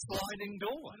sound a sliding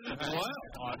door.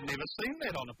 Wow, I've never seen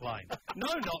that on a plane.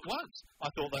 No, not once. I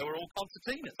thought they were all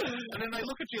concertinas. And then they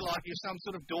look at you like you're some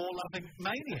sort of door-loving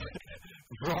maniac.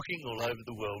 Rocking all over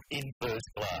the world in first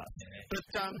class. But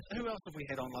who else have we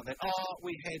had on like that? Oh,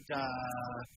 we had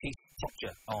Keith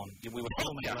Potger on. We were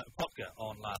filming Potger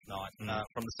on last night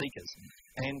from The Seekers.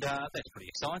 And that's pretty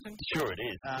exciting. Sure it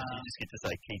is. You just get to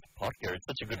say Keith Potger. It's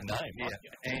such a good name.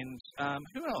 Yeah. And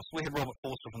who else? We had Robert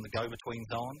Forster from the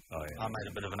Go-Betweens on. Oh, yeah. I made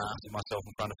a bit of an ass of myself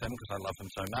in front of him because I loved him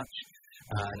so much.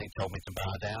 And he told me to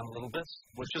bar down a little bit,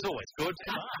 which is always good.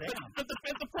 But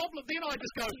the problem, then I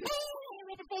just go,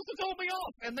 Robert Forster told me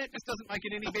off. And that just doesn't make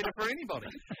it any better for anybody.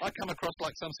 I come across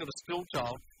like some sort of school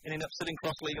child and end up sitting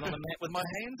cross-legged on a mat with my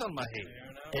hands on my head.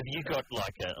 Have you got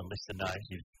like a list of names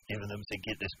you've given them to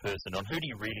get this person on? Who do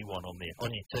you really want on there,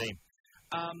 on your team?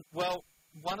 Well,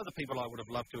 one of the people I would have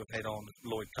loved to have had on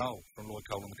Lloyd Cole from Lloyd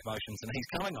Cole and the Commotions, and he's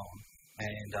coming on.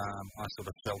 And I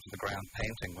sort of fell to the ground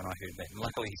panting when I heard that. And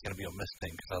luckily he's going to be on this team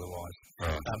because otherwise...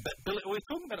 but Billy, we were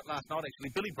talking about it last night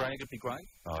actually. Billy Bragg would be great.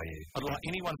 Oh, yeah. I'd like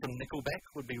anyone from Nickelback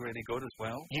would be really good as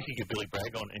well. You could get Billy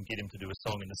Bragg on and get him to do a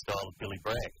song in the style of Billy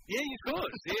Bragg. Yeah, you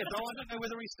could. Yeah, though I don't know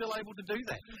whether he's still able to do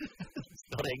that. It's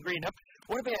not angry enough.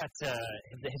 What about, has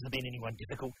there been anyone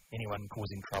difficult? Anyone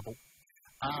causing trouble?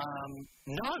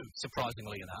 No,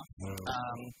 surprisingly enough.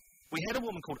 We had a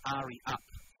woman called Ari Up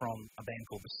from a band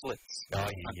called The Slits, a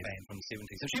band from the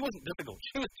 70s. And she wasn't difficult.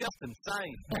 She was just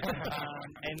insane.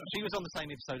 And she was on the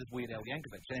same episode as Weird Al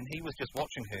Yankovic. And he was just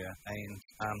watching her. And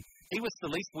he was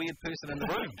the least weird person in the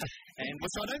room. And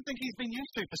which I don't think he's been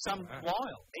used to for some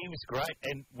while. He was great.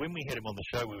 And when we had him on the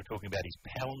show, we were talking about his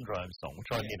palindrome song,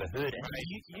 which I'd never heard. And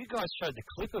you guys showed the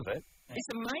clip of it.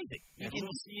 It's amazing.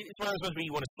 It's one of those ones where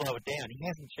you want to slow it down. He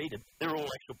hasn't cheated. They're all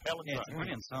actual palindromes. Yeah, it's a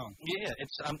brilliant song. Yeah,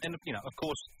 it's and of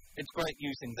course, it's great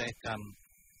using that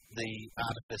the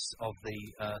artifice of the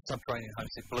Subterranean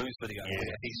Homesick Blues video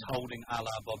where he's holding, a la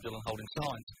Bob Dylan holding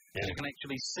signs. Yeah. You can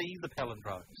actually see the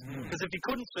palindromes. Because if you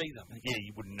couldn't see them... Yeah,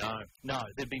 you wouldn't know. No,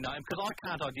 there'd be no... Because I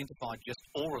can't identify just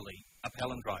orally a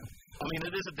palindrome. I mean,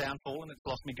 it is a downfall and it's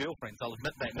lost me girlfriends, I'll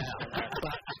admit that now.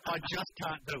 But I just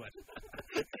can't do it.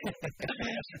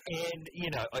 And,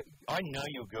 I know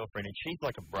your girlfriend and she's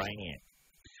like a brainiac.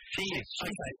 She is.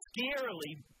 She's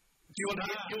scarily... You'll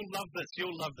love this.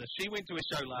 You'll love this. She went to a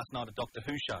show last night, a Doctor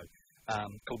Who show,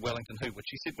 called Wellington Who, which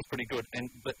she said was pretty good.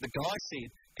 But the guy said,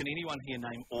 can anyone here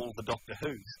name all the Doctor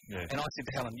Whos? Yeah. And I said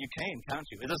to Helen, you can't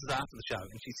you? And this is after the show.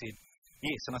 And she said,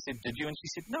 yes. And I said, did you? And she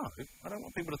said, no, I don't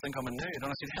want people to think I'm a nerd. And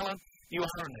I said, Helen, you are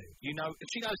a nerd. You know,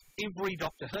 she knows every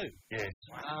Doctor Who. Yes.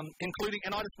 Including,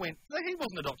 and I just went, no, he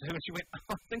wasn't a Doctor Who. And she went,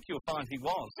 I think you'll find he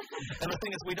was. And the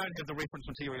thing is, we don't have the reference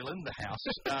material in the house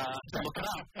to look it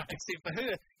up, except for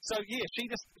her. So, yeah,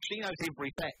 she knows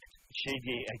every fact. She'd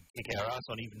kick our ass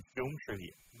on even film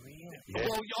trivia. Really? Yeah.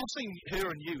 Well, I've seen her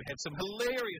and you have some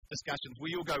hilarious discussions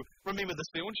where you'll go, remember this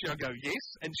film? She'll go, yes.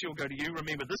 And she'll go to you,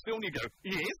 remember this film? You go,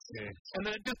 yes. And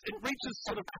then it reaches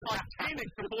sort of titanic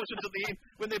proportions at the end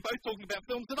when they're both talking about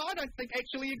films that I don't think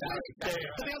actually exist.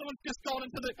 So the other one's just gone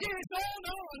into the, yes,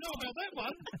 no, I know about that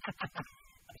one.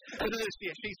 But it is,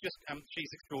 yeah,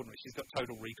 she's extraordinary. She's got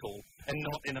total recall, and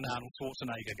not in an Arnold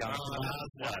Schwarzenegger going to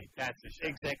Mars way. That's a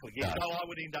shame. Exactly, yeah. So I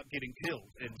would end up getting killed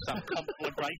in some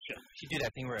conflagration. She did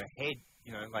that thing where her head,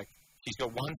 you know, like, she's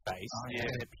got one face, and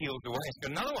it peels away. She's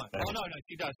got another one. Oh, no,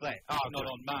 she does that. Not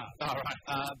on Mars. Oh,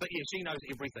 right. But yeah, she knows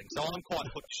everything. So I'm quite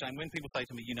put to shame. When people say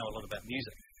to me, you know a lot about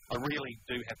music, I really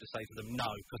do have to say to them, no,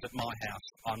 because at my house,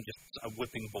 I'm just a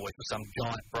whipping boy for some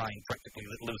giant brain, practically,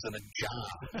 that lives in a jar.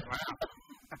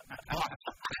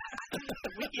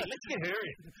 Let's get her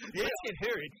in. Yeah, let's get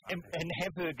her in and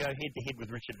have her go head-to-head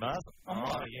with Richard Marsden.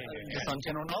 Oh, yeah. Just on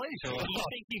general knowledge? Or? You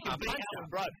think you can beat Alan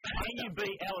Brough? Can you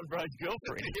beat Alan Brough's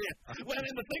girlfriend? Yeah. Well,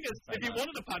 and the thing is, if you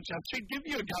wanted to punch her, she'd give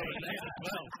you a go at that as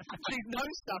well. She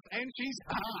knows stuff, and she's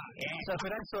hard. Yeah. So if we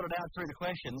don't sort it out through the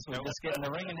questions, we'll just get in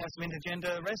the ring and have some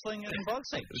intergender wrestling and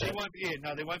boxing. There won't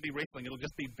be wrestling. It'll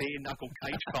just be bare-knuckle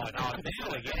cage fight.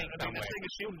 Definitely getting somewhere. The thing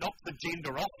is, she'll knock the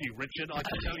gender off you, Richard. I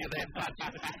can tell you that much.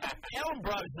 Alan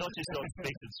Brough's not just on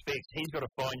Specs and Specs. He's got a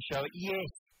fine show.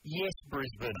 Yes,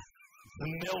 Brisbane. The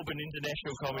Melbourne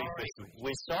International Comedy Festival.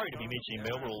 We're sorry to be mentioning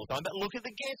Melbourne all the time, but look at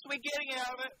the guests we're getting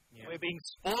out of it. Yeah. We're being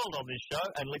spoiled on this show,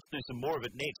 and let's do some more of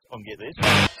it next on Get This.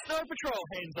 Snow Patrol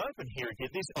Hands Open here at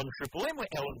Get This on Triple M, where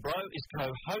Alan Brough is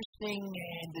co-hosting,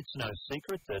 and it's no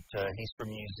secret that he's from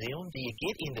New Zealand. Do you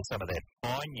get into some of that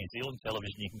fine New Zealand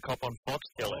television you can cop on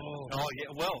Foxtel? Oh,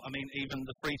 yeah. Well, I mean, even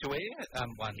the free-to-air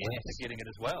one, yes, getting it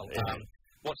as well. Yeah.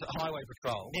 What's it, Highway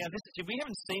Patrol? Now, we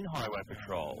haven't seen Highway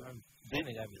Patrol.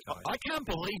 I can't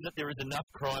believe that there is enough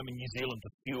crime in New Zealand to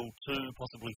fuel 2,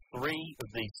 possibly 3 of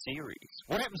these series.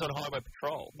 What happens on Highway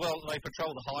Patrol? Well, they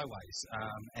patrol the highways,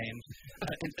 and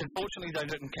unfortunately they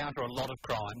don't encounter a lot of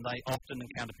crime. They often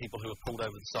encounter people who are pulled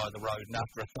over the side of the road, and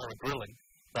after a thorough grilling,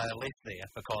 they are left there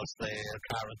because their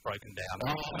car is broken down.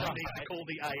 They need to call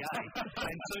the AA.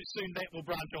 And soon that will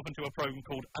branch off into a program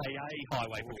called AA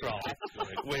Highway Patrol,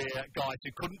 where guys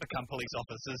who couldn't become police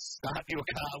officers start your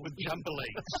car with jumper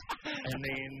leads and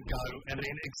then go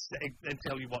and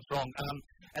tell you what's wrong.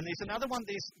 And there's another one.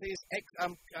 There's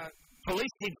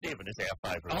Police 10-7 is our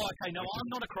favourite. Oh, okay. No, I'm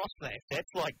not across that. That's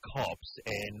like Cops,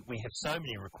 and we have so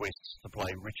many requests to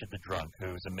play Richard the Drunk,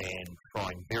 who is a man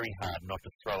trying very hard not to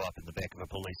throw up in the back of a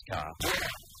police car.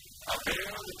 I've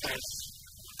been on the test,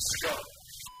 Scott,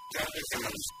 Jonathan,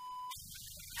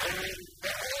 and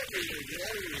the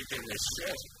earlier in the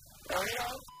set, I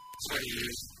am 20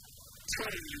 years,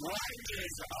 21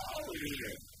 years old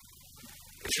here.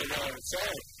 But you know what I'm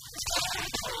saying? I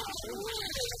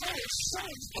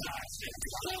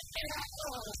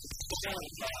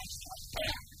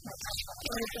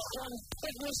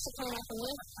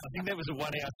think that was a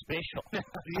 1-hour special. Yeah.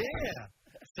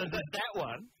 So there's that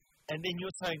one, and then you're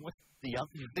saying what's the other?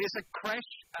 There's a crash,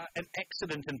 an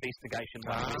accident investigation.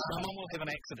 Someone will have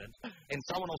an accident, and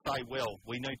someone will say, well,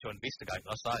 we need to investigate,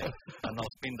 I say, and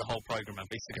they'll spend the whole program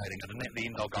investigating it, and at the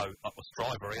end they'll go, it was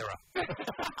driver error.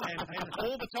 and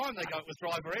all the time they go, it was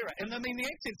driver error. And I mean, the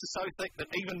accents are so thick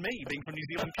that even me, being from New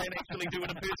Zealand, can actually do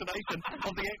an impersonation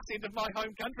of the accent of my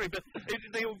home country. But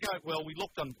they'll go, well, we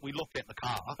looked at the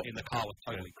car, and the car was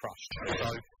totally crushed. So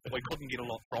we couldn't get a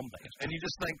lot from that. And you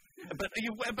just think, but they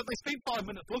spend 5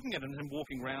 minutes looking at it and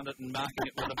walking around it and marking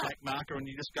it with a black marker, and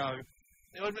you just go,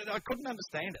 I couldn't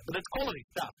understand it. But it's quality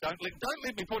stuff. Don't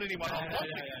let me put anyone on.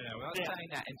 Well, saying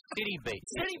that, and City Beats.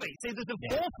 City Beats. See, there's a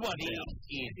fourth one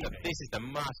here. This is the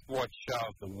must-watch show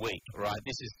of the week, right?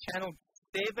 This is Channel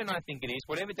 7, I think it is,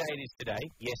 whatever day it is today,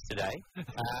 yesterday, at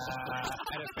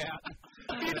about...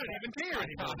 You don't even care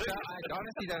anymore. I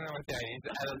honestly don't know what day it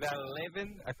is. At about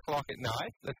 11 o'clock at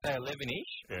night, let's say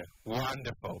 11-ish,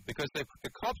 wonderful, because the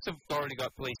cops have already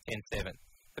got police 10-7.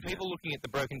 The people looking at the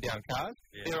broken down cars,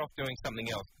 they're off doing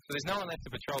something else. So there's no one left to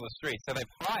patrol the streets. So they've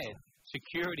hired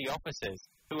security officers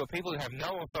who are people who have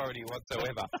no authority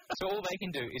whatsoever. So all they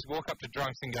can do is walk up to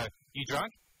drunks and go, you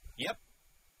drunk? Yep.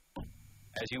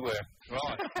 As you were.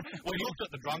 Right. We looked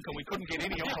at the drunk and we couldn't get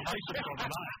any information from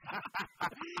him.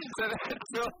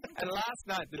 And last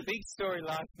night, the big story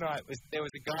last night was there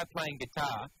was a guy playing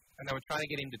guitar and they were trying to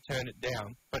get him to turn it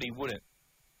down, but he wouldn't.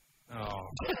 Oh.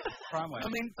 I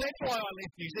mean, that's why I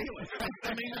left New Zealand.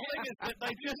 I mean, the thing is that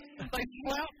they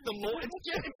flout the law.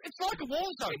 It's like a war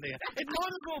zone there. It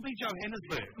might as well be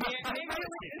Johannesburg.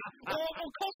 Or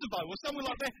Kosovo, or somewhere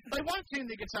like that. They won't turn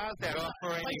their guitars down.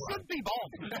 They should be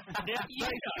bombed. They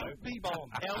should be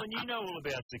bombed. Alan, you know all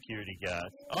about security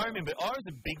guards. I remember I was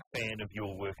a big fan of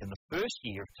your work in the first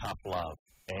year of Tough Love.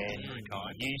 And you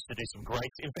used to do some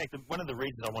great... In fact, one of the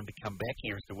reasons I wanted to come back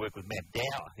here is to work with Matt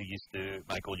Dow, who used to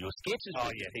make all your sketches.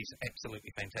 Oh, yeah, he's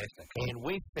absolutely fantastic. And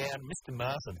we found Mr.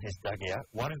 Marsden has dug out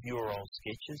one of your old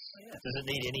sketches. Yeah. Does it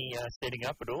need any setting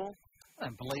up at all? I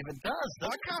don't believe it does.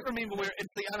 I can't remember where it's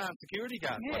the unarmed security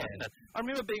guards. Yeah. I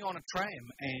remember being on a tram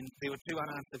and there were two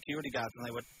unarmed security guards and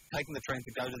they were taking the tram to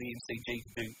go to the MCG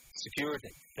to do security.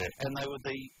 Yeah. And they were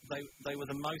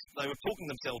talking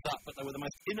themselves up, but they were the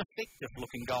most ineffective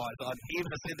looking guys I'd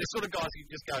ever seen. They're sort of guys you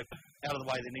just go out of the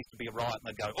way, there needs to be a riot, and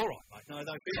they'd go, all right, mate, no,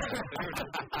 fair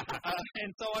enough. And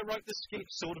so I wrote this sketch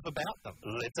sort of about them.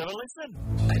 Let's have a listen.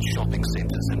 At shopping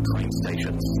centres and train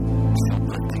stations,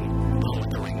 shoplifting,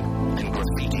 loitering, and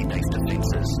graffiti-based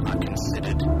offences are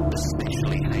considered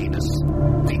especially heinous.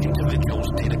 The individuals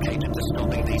dedicated to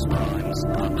stopping these crimes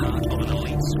are part of an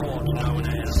elite squad known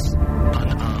as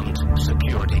unarmed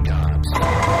security guards.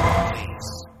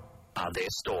 These are their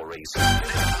stories.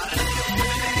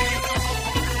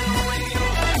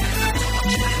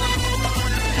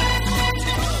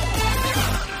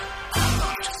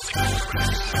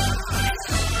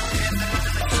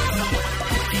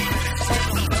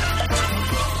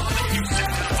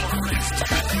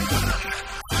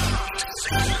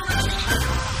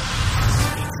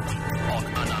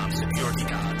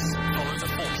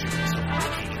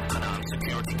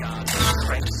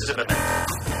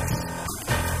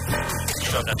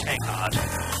 Shona Tankard,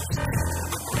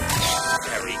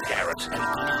 Gary Garrett, an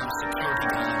unarmed security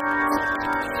guard,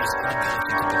 is about to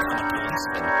become a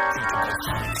policeman due to both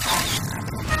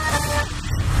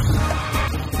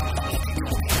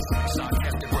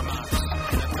sarcastic remarks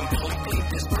and a completely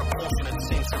disproportionate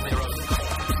sense of their own.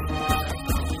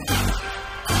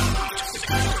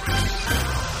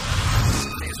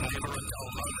 There's never a dull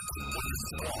moment when you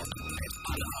squad at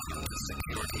unarmed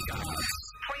security guards.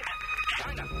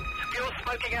 You're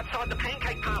smoking outside the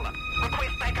pancake parlour.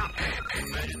 Request backup.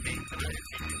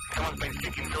 Someone's been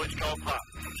kicking Village Golf Club.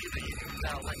 You're using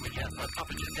foul language outside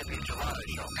Papa Giuseppe's gelato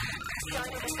shop.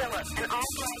 Showing the filler, an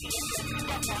old lady in the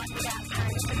spotlight without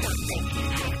paying for something.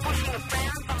 She's pushing a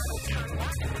brown vinyl camera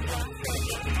in the glass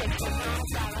 13 section of Brough Borough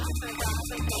for a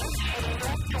garden bench heading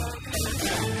north towards the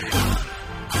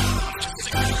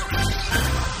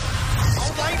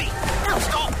Old lady! No,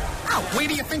 stop! Oh, where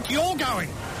do you think you're going?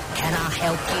 Can I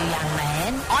help you, young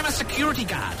man? I'm a security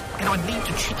guard, and I need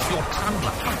to check your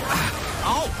tumbler.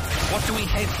 Oh, what do we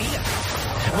have here?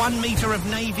 1 metre of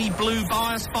navy blue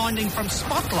bias finding from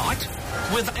Spotlight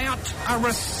without a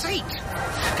receipt.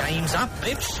 Game's up,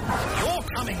 bitch. You're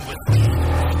coming with me.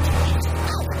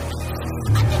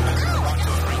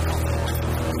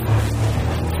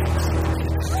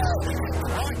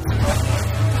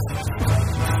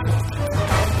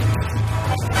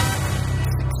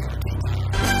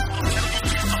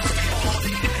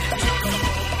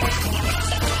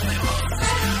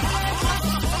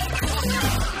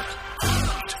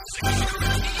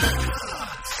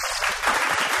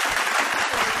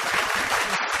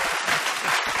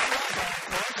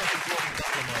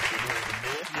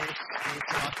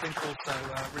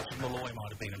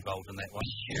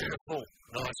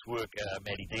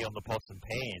 Matty D on the pots and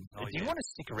pans. Do you want to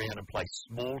stick around and play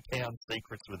Small Town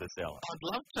Secrets with us, Alan? I'd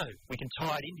love to. We can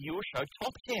tie it into your show,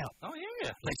 Top Town. Oh,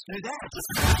 yeah. Let's do that.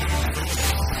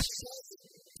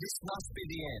 This must be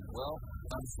the end. Well,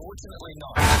 unfortunately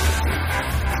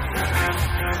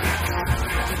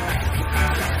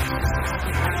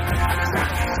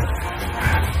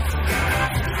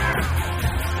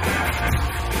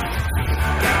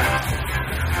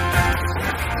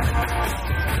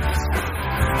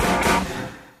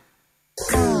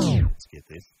Let's get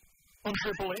this. On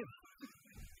Triple M.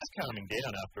 It's calming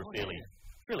down after a fairly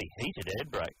heated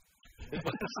ad break.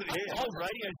 Old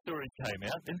radio stories came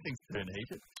out, then things turned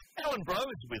heated. Alan Brough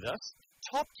is with us.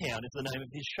 Top Town is the name of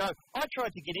his show. I tried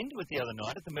to get into it the other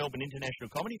night at the Melbourne International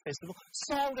Comedy Festival.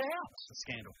 Sold out. It's a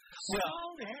scandal.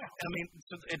 Sold out. I mean,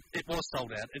 it was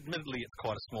sold out. Admittedly, it's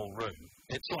quite a small room.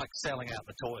 It's like selling out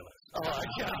the toilet. Oh,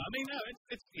 okay. I mean, no,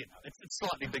 it's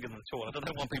slightly bigger than the toilet. I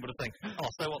don't want people to think, oh,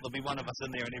 so what, there'll be one of us in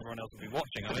there and everyone else will be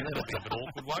watching. I mean, that'll be a bit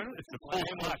awkward, won't it? It's a full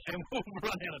much, and we'll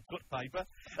run out of foot paper.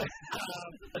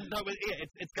 No, but yeah,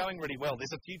 it's going really well.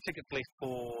 There's a few tickets left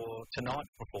for tonight's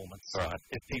performance. Right.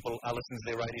 If people are listening listens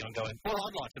to their radio and going, well,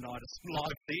 I'd like tonight a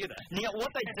live theatre. Now,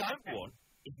 what they don't want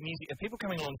is music. Are people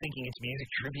coming along thinking it's music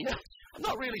trivia? I'm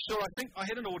not really sure. I think I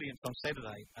had an audience on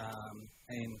Saturday,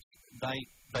 and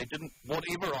they didn't,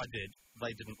 whatever I did,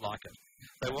 they didn't like it.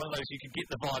 They were one of those, you could get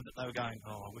the vibe that they were going,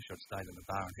 oh, I wish I'd stayed in the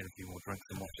bar and had a few more drinks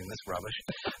than watching this rubbish.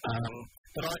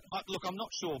 But look, I'm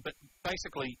not sure, but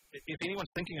basically, if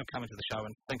anyone's thinking of coming to the show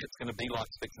and think it's going to be like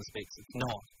Spicks and Specs, it's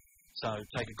not. So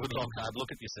take a good long hard look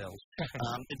at yourselves.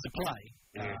 It's a play,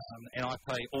 and I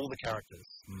play all the characters.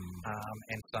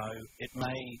 And so it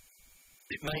may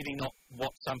be not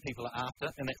what some people are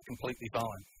after, and that's completely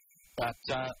fine. But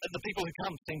the people who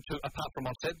come seem to, apart from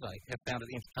on Saturday, have found it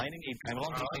entertaining. Eve came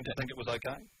along, he seemed to think it was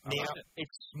okay. Now,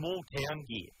 it's small town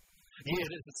gear. Yeah,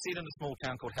 it's set in a small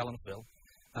town called Helensville,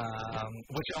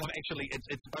 which actually,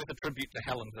 it's both a tribute to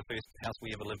Helen, the first house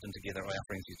we ever lived in together. Our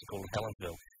friends used to call it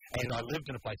Helensville. And I lived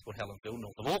in a place called Helensville,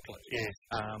 north of Auckland. Yes.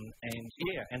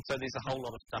 And so there's a whole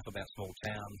lot of stuff about small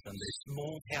towns. And there's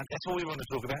small towns. That's what we want to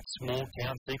talk about, small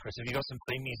town secrets. Have you got some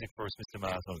theme music for us, Mr.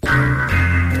 Marsden?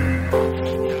 Oh,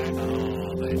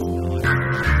 that's nice.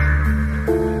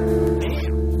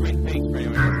 Red Peach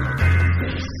Radio.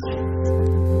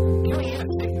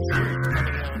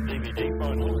 Coming out on DVD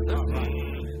finally.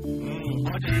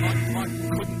 I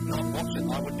couldn't not watch it.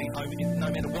 I would be home, no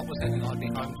matter what was happening, I'd be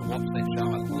home to watch that show.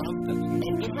 I loved it. And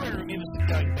everyone remembers it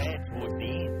going bad towards the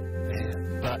end. Yeah.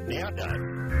 But nowadays,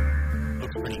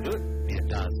 looks pretty good. It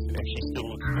does. Actually still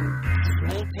looks good.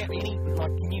 Small town,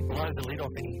 can you blow the lid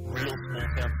off any real small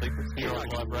town secrets here on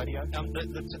live radio? The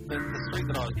street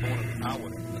that I was born in,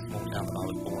 Harwood, the small town that I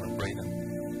was born and bred in,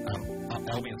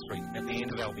 Albion Street, at the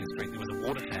end of Albion Street, there was a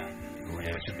water tower. Which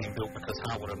had been built because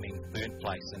Harwood means burnt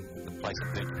place, and the place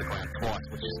had burnt to the ground twice,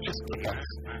 which is just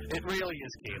careless. It really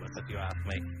is careless, if you ask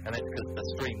me. And that's because the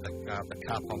stream, the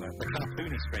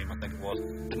Kapuni stream, I think it was,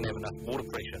 didn't have enough water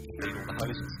pressure to feed all the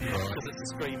hoses. Because it's a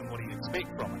stream, and what do you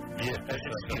expect from it? Yeah,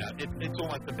 it's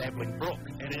almost a babbling brook.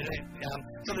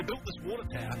 So they built this water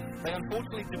tower. They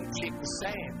unfortunately didn't check the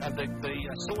sand, the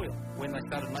soil, when they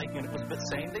started making it. It was a bit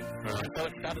sandy, and so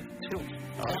it started to tilt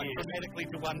dramatically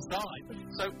to one side.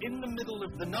 So in the middle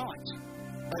of the night,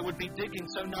 they would be digging,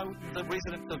 so the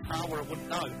residents of Harwood wouldn't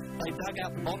know. They dug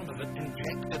out the bottom of it and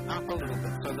jacked it up a little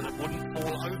bit so that it wouldn't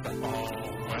fall over. Oh,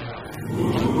 wow.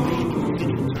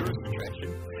 Tourist attraction.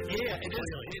 Yeah, it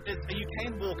is. You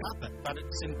can walk up it, but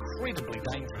it's incredibly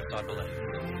dangerous, I believe.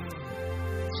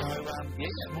 So,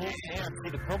 small town.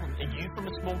 See, the problem, are you from a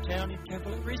small town in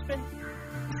Capital Brisbane?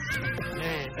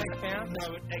 Yeah, that counts. No,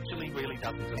 it actually really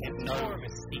doesn't. It's more of a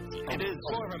city. It is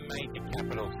more of a major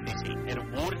capital city. And a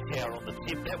water tower on the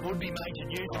tip, that would be major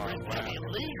news. It would be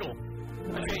illegal.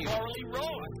 Morally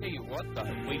wrong. I tell you what,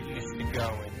 though, we used to go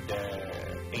and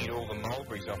eat all the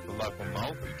mulberries off the local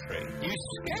mulberry tree. You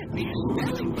scalloping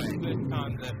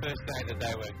The first day that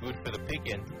they were good for the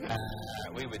picking,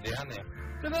 we were down there.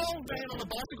 An old man on a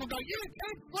bicycle going, you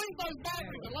can't leave those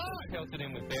batteries alone. Pelted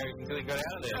him with berries until he got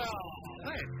out of there. Oh,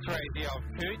 that's crazy old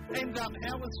coot. And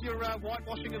how was your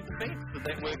whitewashing of the fence? Did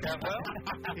that work out well?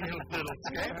 You little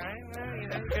scamp. You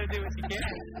got to do what you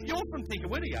can. You're from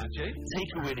Tikawiti, aren't you?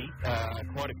 Tikawiti,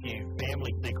 quite a few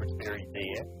family secrets buried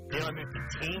there. Then I moved to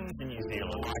Cairns in New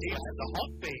Zealand. The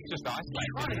hot thing. Just isolated.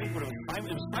 I'm trying to think what it was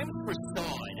famous. It was famous for a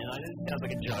sign, and I know it sounds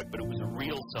like a joke, but it was a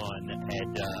real sign that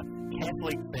had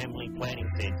Catholic Family Planning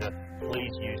Centre,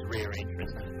 please use rear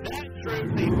entrance. That's true,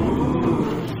 people.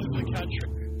 The country.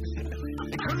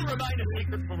 It couldn't remain a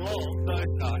secret for long.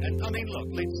 And I mean, look,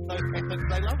 those Catholics,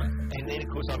 they love it. And then, of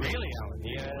course, I'm really Alan.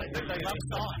 Yeah, they love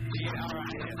signs. Yeah, all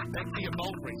right. Yeah. Back to your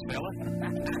mulberries, fella.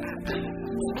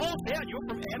 Small town. You're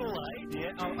from Adelaide.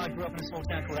 Yeah, I grew up in a small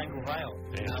town called Angle Vale,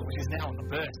 which is now on the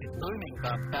burst. It's booming,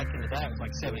 but back in the day, it was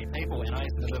like 70 people, and I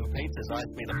used to deliver pizzas. I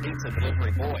used to be the pizza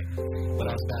delivery boy when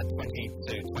I was about 20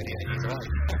 to 28 years old.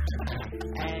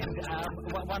 And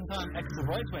one time, because the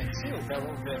roads weren't sealed, they were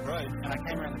all dirt roads, and I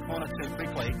came around the corner too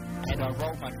quickly, and I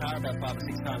rolled my car about 5 or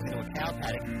 6 times into a cow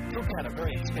paddock, took out a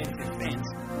very expensive fence,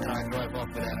 and I drove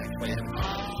off without actually having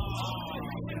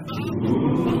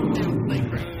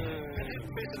secret.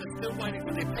 Still waiting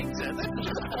for their pizza. That's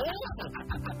just awesome.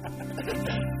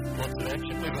 Lots of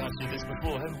action. We've asked you this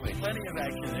before, haven't we? Plenty of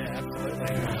action, yeah,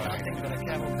 absolutely. Nothing but a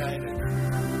cavalcade.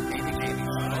 Easy.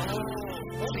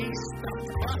 Please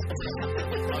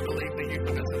I believe the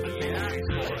euphemism is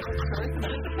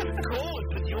Call us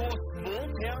with your small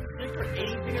town secret.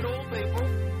 Anything at all, people.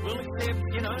 We'll accept,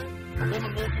 a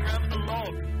woman walking around with a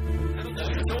log.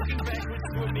 Talking backwards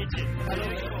to a midget.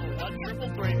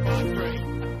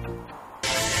 1-333-53.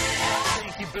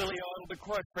 Thank you, Billy Idol, but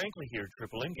quite frankly here at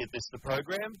Triple M, get this the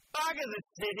program. Bugger the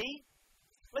city.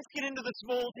 Let's get into the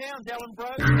small towns. Alan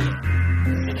Brough here.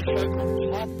 In a show called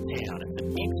Top Town. It's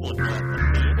an excellent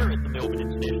theatre at the Melbourne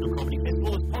International Comedy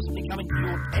Festival. It's possibly coming to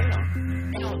your town.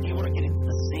 Alan, you want to get into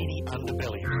the seedy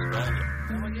underbelly of Australia?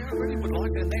 Oh, yeah, I really would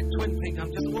like it. That Twin Peaks,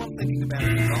 I'm just all I'm thinking about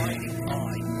is dying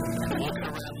inside. Walking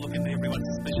around looking at everyone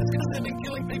suspicious because they've been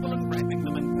killing people and raping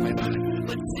them and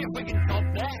let's see if we can top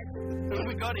that. Who have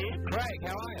we got here? Craig,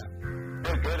 how are you?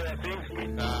 Good at things.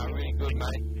 Really good,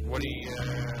 mate. What are you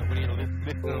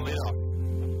lifting the lid off?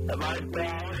 Mate,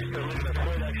 I used to live in a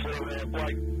suite actually where a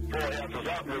bloke 4 houses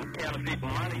up with counterfeit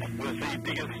money was the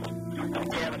biggest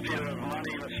counterfeiter of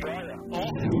money in Australia.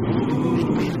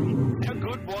 How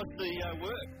good was the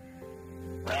work?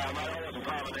 Mate, I wasn't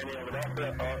part of any of it.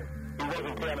 He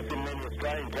wasn't counterfeiting any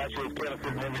Australians, actually he was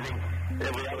counterfeiting everything,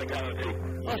 every other currency.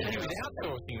 Oh, so he was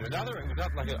outsourcing. It was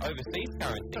up like an overseas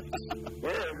currency.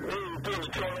 Yeah, he was doing the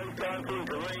Chinese currency and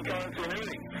Korean currency and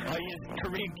everything. Oh, yes,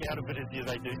 Korean counterfeiters, yeah,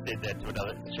 they do send that to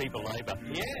another cheaper labour.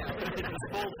 Yeah. In the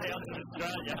small towns in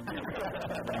Australia.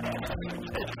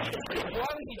 Why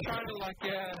was he trying to,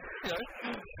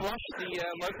 flush the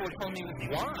local economy with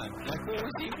yuan? Like, what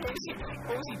was he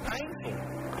paying for?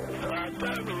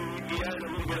 Certainly, he owed a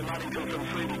little bit of money to some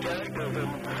sleepy characters,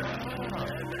 and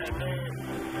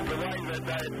the way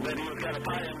that he was going to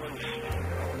pay him was, he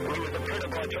was a printer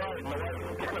by trade, and the way he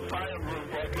was going to pay him was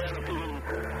by counterfeiting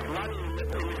money that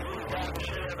he was going to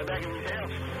share out the back of his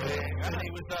house. Yeah, and he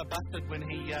was busted when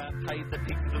he paid the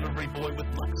pizza delivery boy with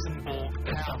Luxembourg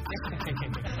pounds.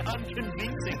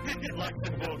 Unconvincing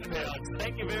Luxembourg pounds.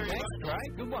 Thank you very much.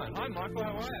 Great, good one. Hi, Michael,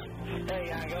 how are you? How you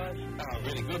going, guys? Oh,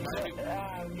 really good, mate.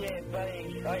 Yeah,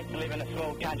 buddy, I used to live in a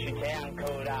small country town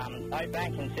called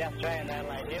Oakbank in South Australia in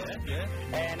Adelaide Hills.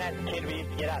 Yeah. And as a kid, we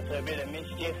used to get up to a bit of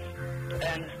mischief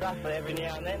and stuff every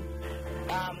now and then.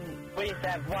 We used to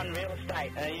have one real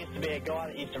estate, and there used to be a guy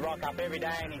that used to rock up every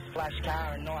day in his flash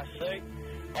car and nice suit.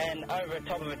 And over the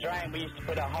top of a drain, we used to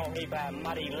put a whole heap of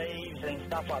muddy leaves and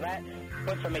stuff like that.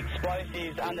 Put some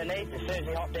explosives underneath. As soon as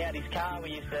he hopped out his car,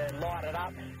 we used to light it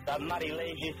up. The muddy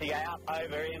leaves used to go up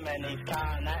over him and his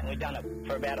car and that, and we'd done it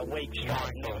for about a week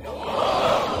straight. You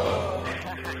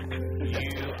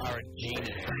are a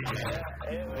genius.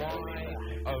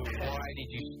 Why did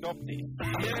you stop this? Do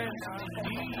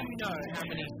you know how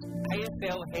many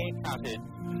AFL haircutted,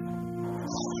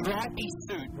 stripy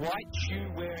suit, white shoe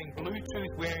wearing,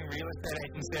 Bluetooth wearing real estate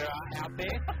agents there are out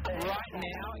there right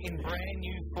now in brand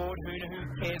new Ford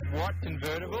Who Cares What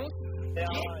convertibles? Yeah,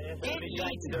 it's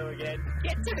to do again.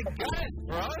 Get to the guns,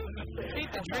 bro. Keep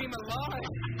the dream alive.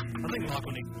 I think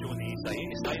Michael needs to join the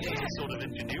SA sort of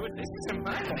ingenuity. This is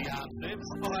amazing. The armed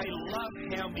service. I love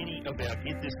how many of our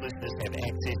business listeners have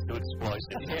access to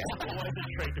explosives. Yeah, always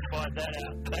intrigued to find that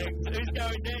out. Thanks. Who's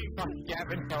going next?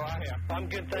 Gavin, how are you? I'm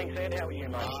good, thanks, Ed. How are you,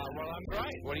 mate? Well, I'm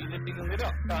great. What are you lifting the lid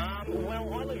off? Well,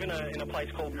 I live in a place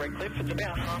called Redcliffe. It's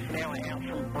about half an hour out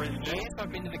from Brisbane. Yes,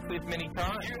 I've been to the cliff many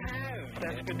times. You have.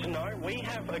 That's good to know. We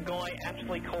have a guy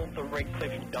actually called the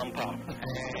Redcliffe Dumper.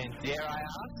 And dare I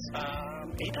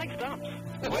ask? He takes dumps.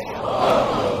 Where?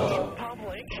 In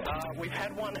public. We've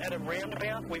had one at a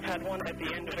roundabout. We've had one at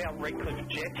the end of our Redcliffe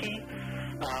jetty.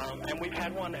 And we've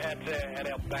had one at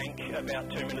our bank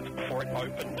about 2 minutes before it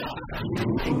opened. Do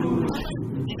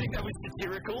you think that was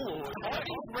satirical? Or? I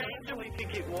randomly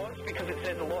think it was because it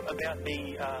says a lot about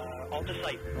the, I'll just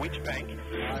say which bank.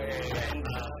 And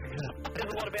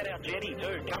there's a lot about our jetty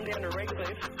too. Come down to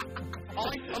Redcliffe.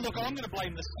 Look, I'm going to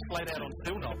blame this flat out on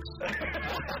Still Knocks. I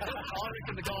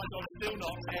reckon the guys on Still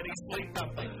Knocks had his sleep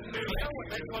dumping.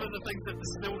 That's one of the things that the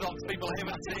Still Knocks people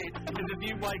haven't said. Is if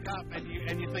you wake up and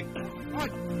you think, I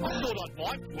thought I'd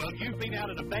wipe. Well, you've been out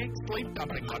at a bank sleep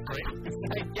dumping, my friend.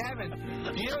 Hey, Gavin,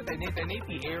 do you know what they need? They need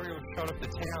the aerial shot of the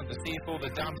town to see if all the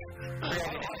dumps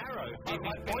create an arrow. If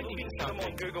he's pointing at them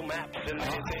on Google Maps, and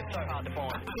they're so hard to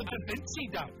find. The Da Vinci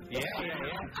dump. Yeah.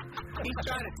 He's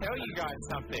trying to tell you guys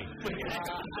something.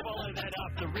 Follow that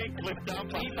up. The Redcliffe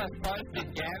dump. Keep us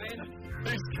posted, Gavin.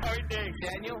 Who's going next?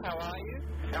 Daniel, how are you?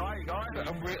 How are you guys?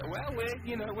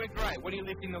 We're great. What are you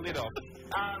lifting the lid off?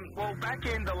 Well, back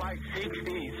in the late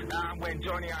 60s, when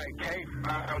Johnny O'Keefe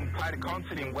played a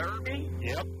concert in Werribee.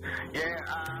 Yep. Yeah,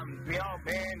 the old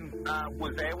man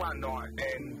was there one night,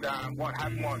 and what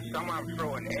happened was someone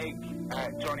threw an egg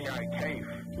at Johnny O'Keefe.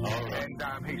 Oh, right.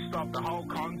 And he stopped the whole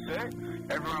concert.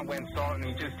 Everyone went silent,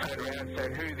 and he just turned around and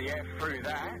said, "Who the F threw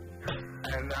that?"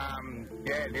 And,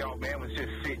 the old man was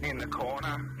just sitting in the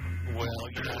corner. Well,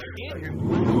 could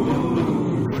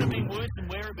have been worse than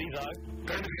Werribee, though.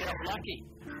 Turned himself lucky.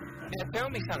 Now, tell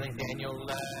me something, Daniel.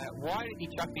 Why did he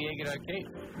chuck the egg at O'Keefe?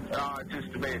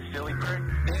 Just to be a silly prick.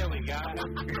 There we go.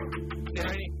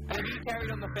 Have you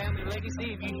carried on the family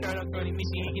legacy? Have you showed up to any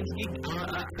Missy Higgins gigs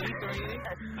or anything?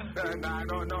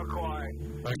 No, not quite.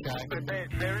 Okay. But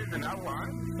there is another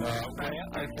one. Okay.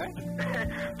 I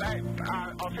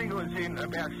think it was in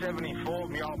about 74.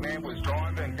 My old man was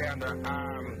driving down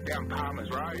Palmer's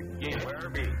Road in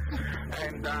Werribee,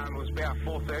 and it was about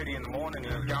 4:30 in the morning. He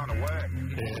was going to work.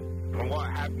 Yeah. And what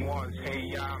happened was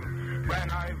he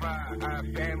ran over a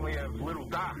family of little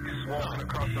ducks walking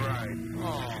across the road.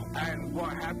 Oh. And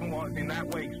what happened was in that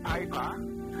week's paper,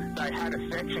 they had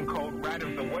a section called Rat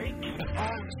of the Week.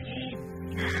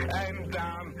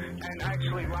 And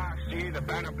actually last year the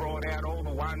banner brought out all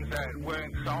the ones that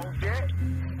weren't solved yet.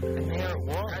 And there it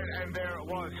was. And there it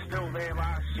was, still there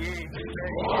last year.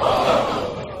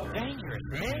 Dangerous,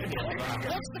 man.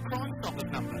 What's the Crime Stoppers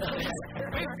number?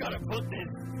 We've got to put this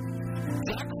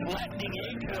duck flattening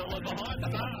egg curler behind the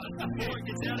bars before it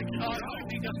gets out of control. I hope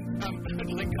he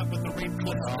doesn't link up with the Red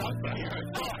Cliff stuff.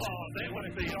 That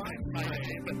would be nice.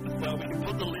 Well, we can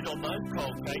put the lid on those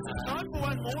cold cases. Time for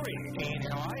one more here. Ian,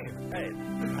 how are you? Hey,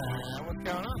 what's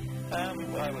going on? I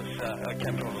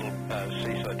came from a little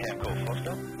seaside town called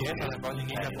Foster. Yeah, buzzing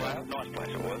in New Wales. Nice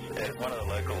place it was. One of the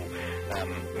local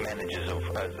managers of a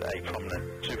prominent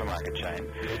supermarket chain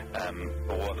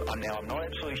was, now I'm not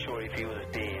absolutely sure if he was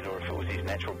dead or if it was his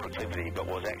natural proclivity, but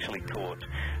was actually caught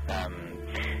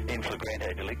in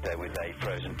flagrante delicto with a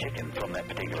frozen chicken from that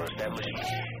particular establishment.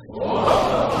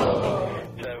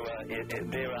 So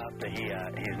thereafter,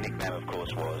 his nickname, of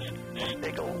course, was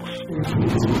Steggles.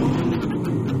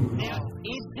 Now,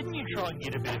 didn't you try and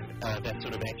get a bit of that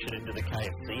sort of action into the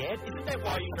KFC ad? Isn't that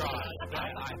why you tried? I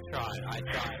tried. I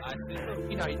said,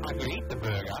 I could eat the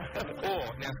burger. Or,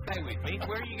 now stay with me,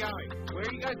 where are you going? Where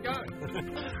are you guys going?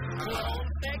 Well,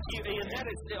 thank you, Ian. That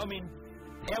is,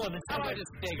 Ellen, it's not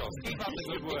just Steggles. Keep up the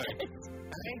good work.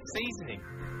 Okay, seasoning.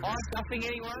 Eye stuffing,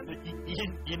 anyone?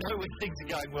 You know when things are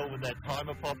going well when that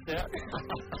timer pops out?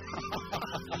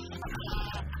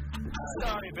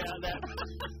 Sorry about that.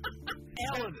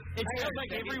 Alan, it feels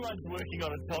like everyone's working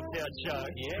on a top-down show.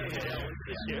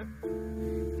 Yeah.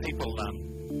 People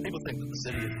think that the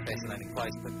city is a fascinating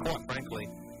place, but quite frankly,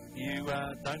 you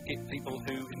don't get people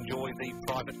who enjoy the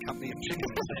private company of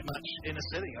chickens that much in a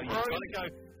city. You've got to go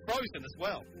frozen as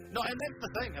well. No, and that's the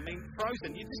thing. I mean,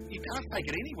 frozen, you can't take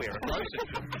it anywhere, a frozen.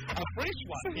 A fresh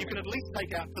one, you can at least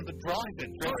take out to the drive-in,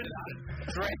 dress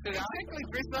it up, actually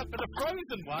dress up for the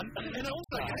frozen one, and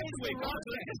also your hands where guys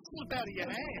just slip out of your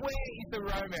hand. Where is the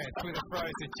romance with a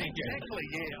frozen chicken? Exactly,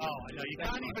 yeah. Oh, no, you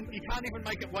can't even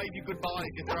make it wave you goodbye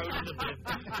if you throw it in the bin.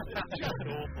 Just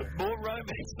awful. More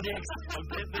romance next. I'll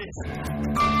get this.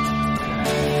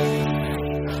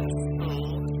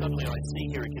 Suddenly I see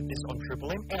here again this on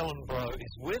Triple M. Alan Brough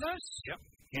is with us. Yep.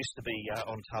 Used to be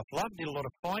on Tough Love. Did a lot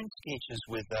of fine sketches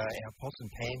with our Pots and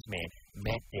Pans man,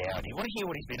 Matt Dowd. You want to hear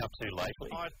what he's been up to lately?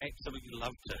 I'd absolutely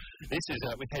love to. This is,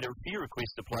 we've had a few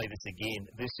requests to play this again.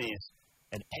 This is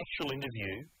an actual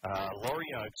interview.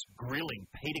 Laurie Oakes grilling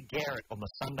Peter Garrett on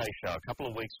the Sunday show a couple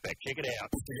of weeks back. Check it out.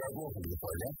 Welcome to the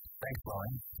program. Thanks,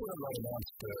 Brian. What I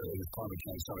announced is climate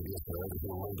change summit yesterday that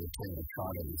will lead the team of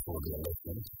China before the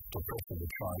elections. The pressure of the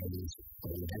Chinese for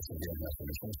the intensity of mass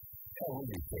emissions. How will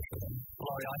you pressure them?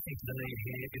 Laurie, I think the need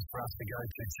here is for us to go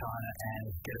to China and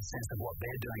get a sense of what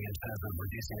they're doing in terms of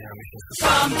reducing their emissions.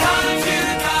 Sometimes you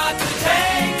got to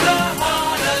take the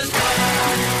hardest way.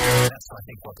 That's, I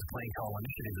think, what the Clean Coal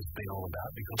Initiative has been all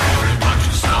about, because very much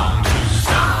a song to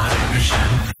start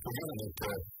emission. Given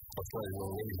that Australia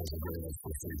already has agreements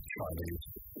with the Chinese,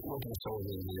 what is all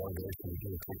the innovation to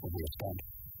give people who respond?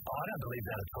 I don't believe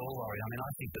that at all, Laurie. I mean,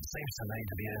 I think that seems to me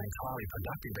to be an entirely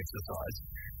productive exercise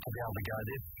to be able to go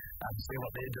there, to see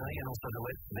what they're doing, and also to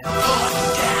let them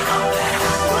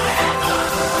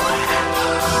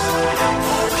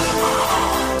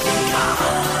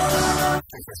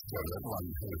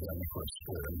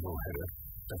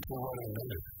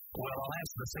Well, I'll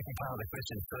answer the second part of the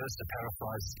question first, to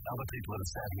paraphrase other people that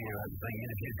have sat here being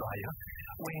interviewed by you.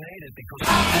 We need it because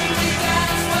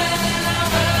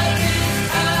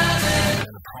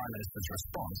the Prime Minister's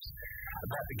response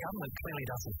that the government clearly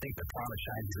doesn't think that climate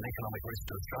change is an economic risk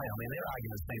to Australia. I mean, their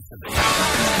argument seems to be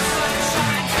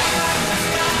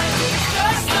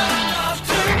just enough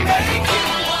to make you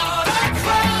wanna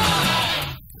cry.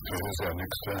 Who's our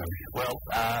next term? Well,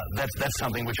 that's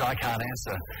something which I can't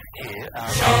answer here.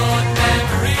 Short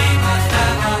memory must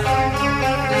have a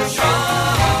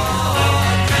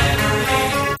short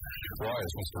memory. Why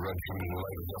is Mr. Rudd coming to the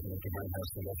Labor government to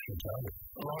greenhouse reduction target?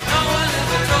 No one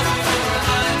ever told me you were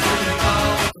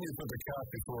You put the cart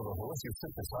before the horse, you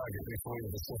set the target before you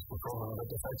assess the problem that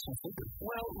the facts and figures.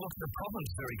 Well, look, the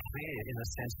problem's very clear in the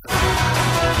sense that...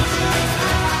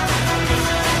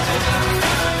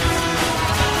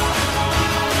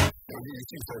 If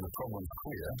you say the problem's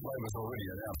clear, Labor's already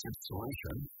announced its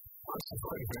solution. What's the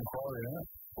point of inquiry now?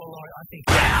 Well, I think...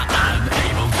 I'm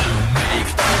able to make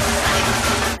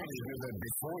decisions. You do that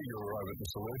before you arrive at the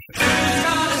solution.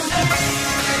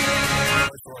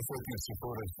 That's why I thought you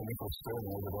supported Nicholas Stern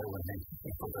the other day when he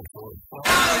put that forward.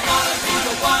 I want to be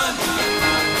the one,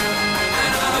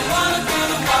 and I want to be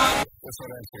the one. That's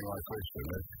not answering my question.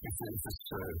 If this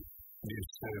new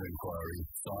Stern inquiry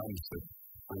finds that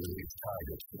its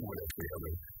targets would actually have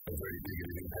a very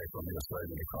negative impact on the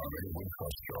Australian economy and would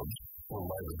cost jobs, will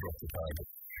Labor drop the target?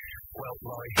 Well,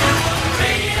 Laurie...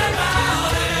 Read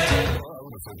about it! Well, I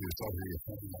would have thought you were talking to your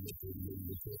family members who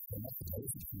would have said that the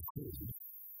target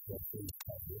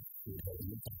would have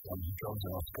an impact on jobs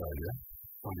in Australia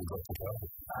when you got the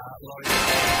target. Laurie...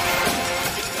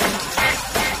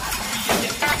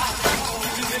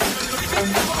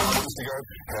 Mr. Gove,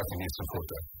 how can you support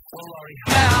that? Well, Laurie...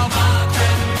 Now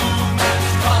market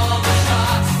movements call the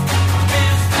shots.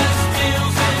 Business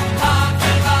deals in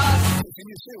parking lots. Can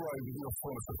you see why your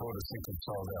former supporters think it's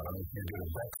sold out? I mean, you did a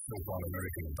backflip on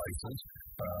American bases,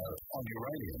 on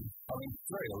uranium. I mean,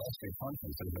 very elastic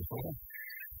functions in this order.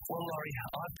 Well, Laurie,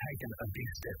 I've taken a big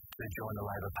step to join the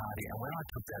Labor Party, and when I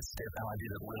took that step, and I did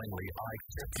it willingly, I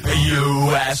accepted... The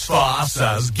US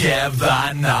forces give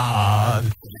the nod.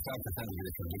 You can't pretend to be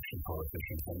a conviction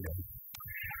politician, can you?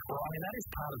 Well, I mean, that is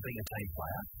part of being a team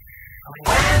player. I mean,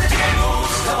 when the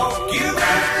devils talk, you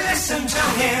better listen to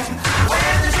him.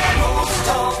 When the devils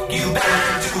talk, you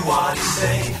better do what he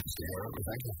say.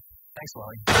 Thank you. Thanks,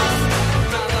 Laurie.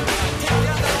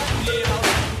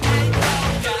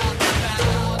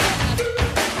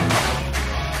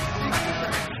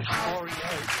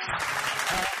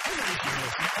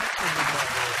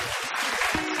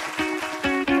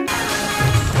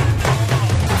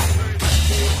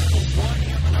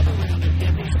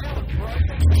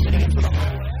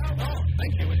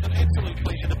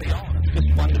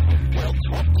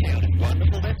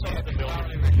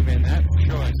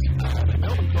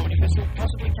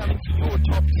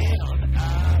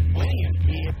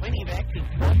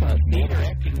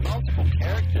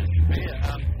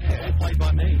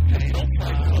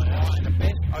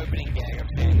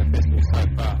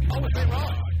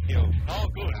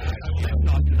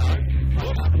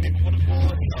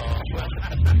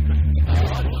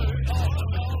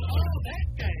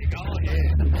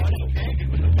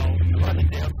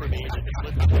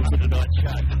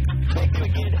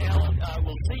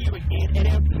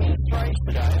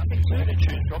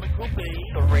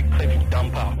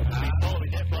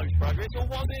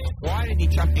 Why did he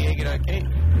chuck the egg at O'Keefe?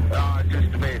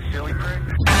 Just to be a silly prick.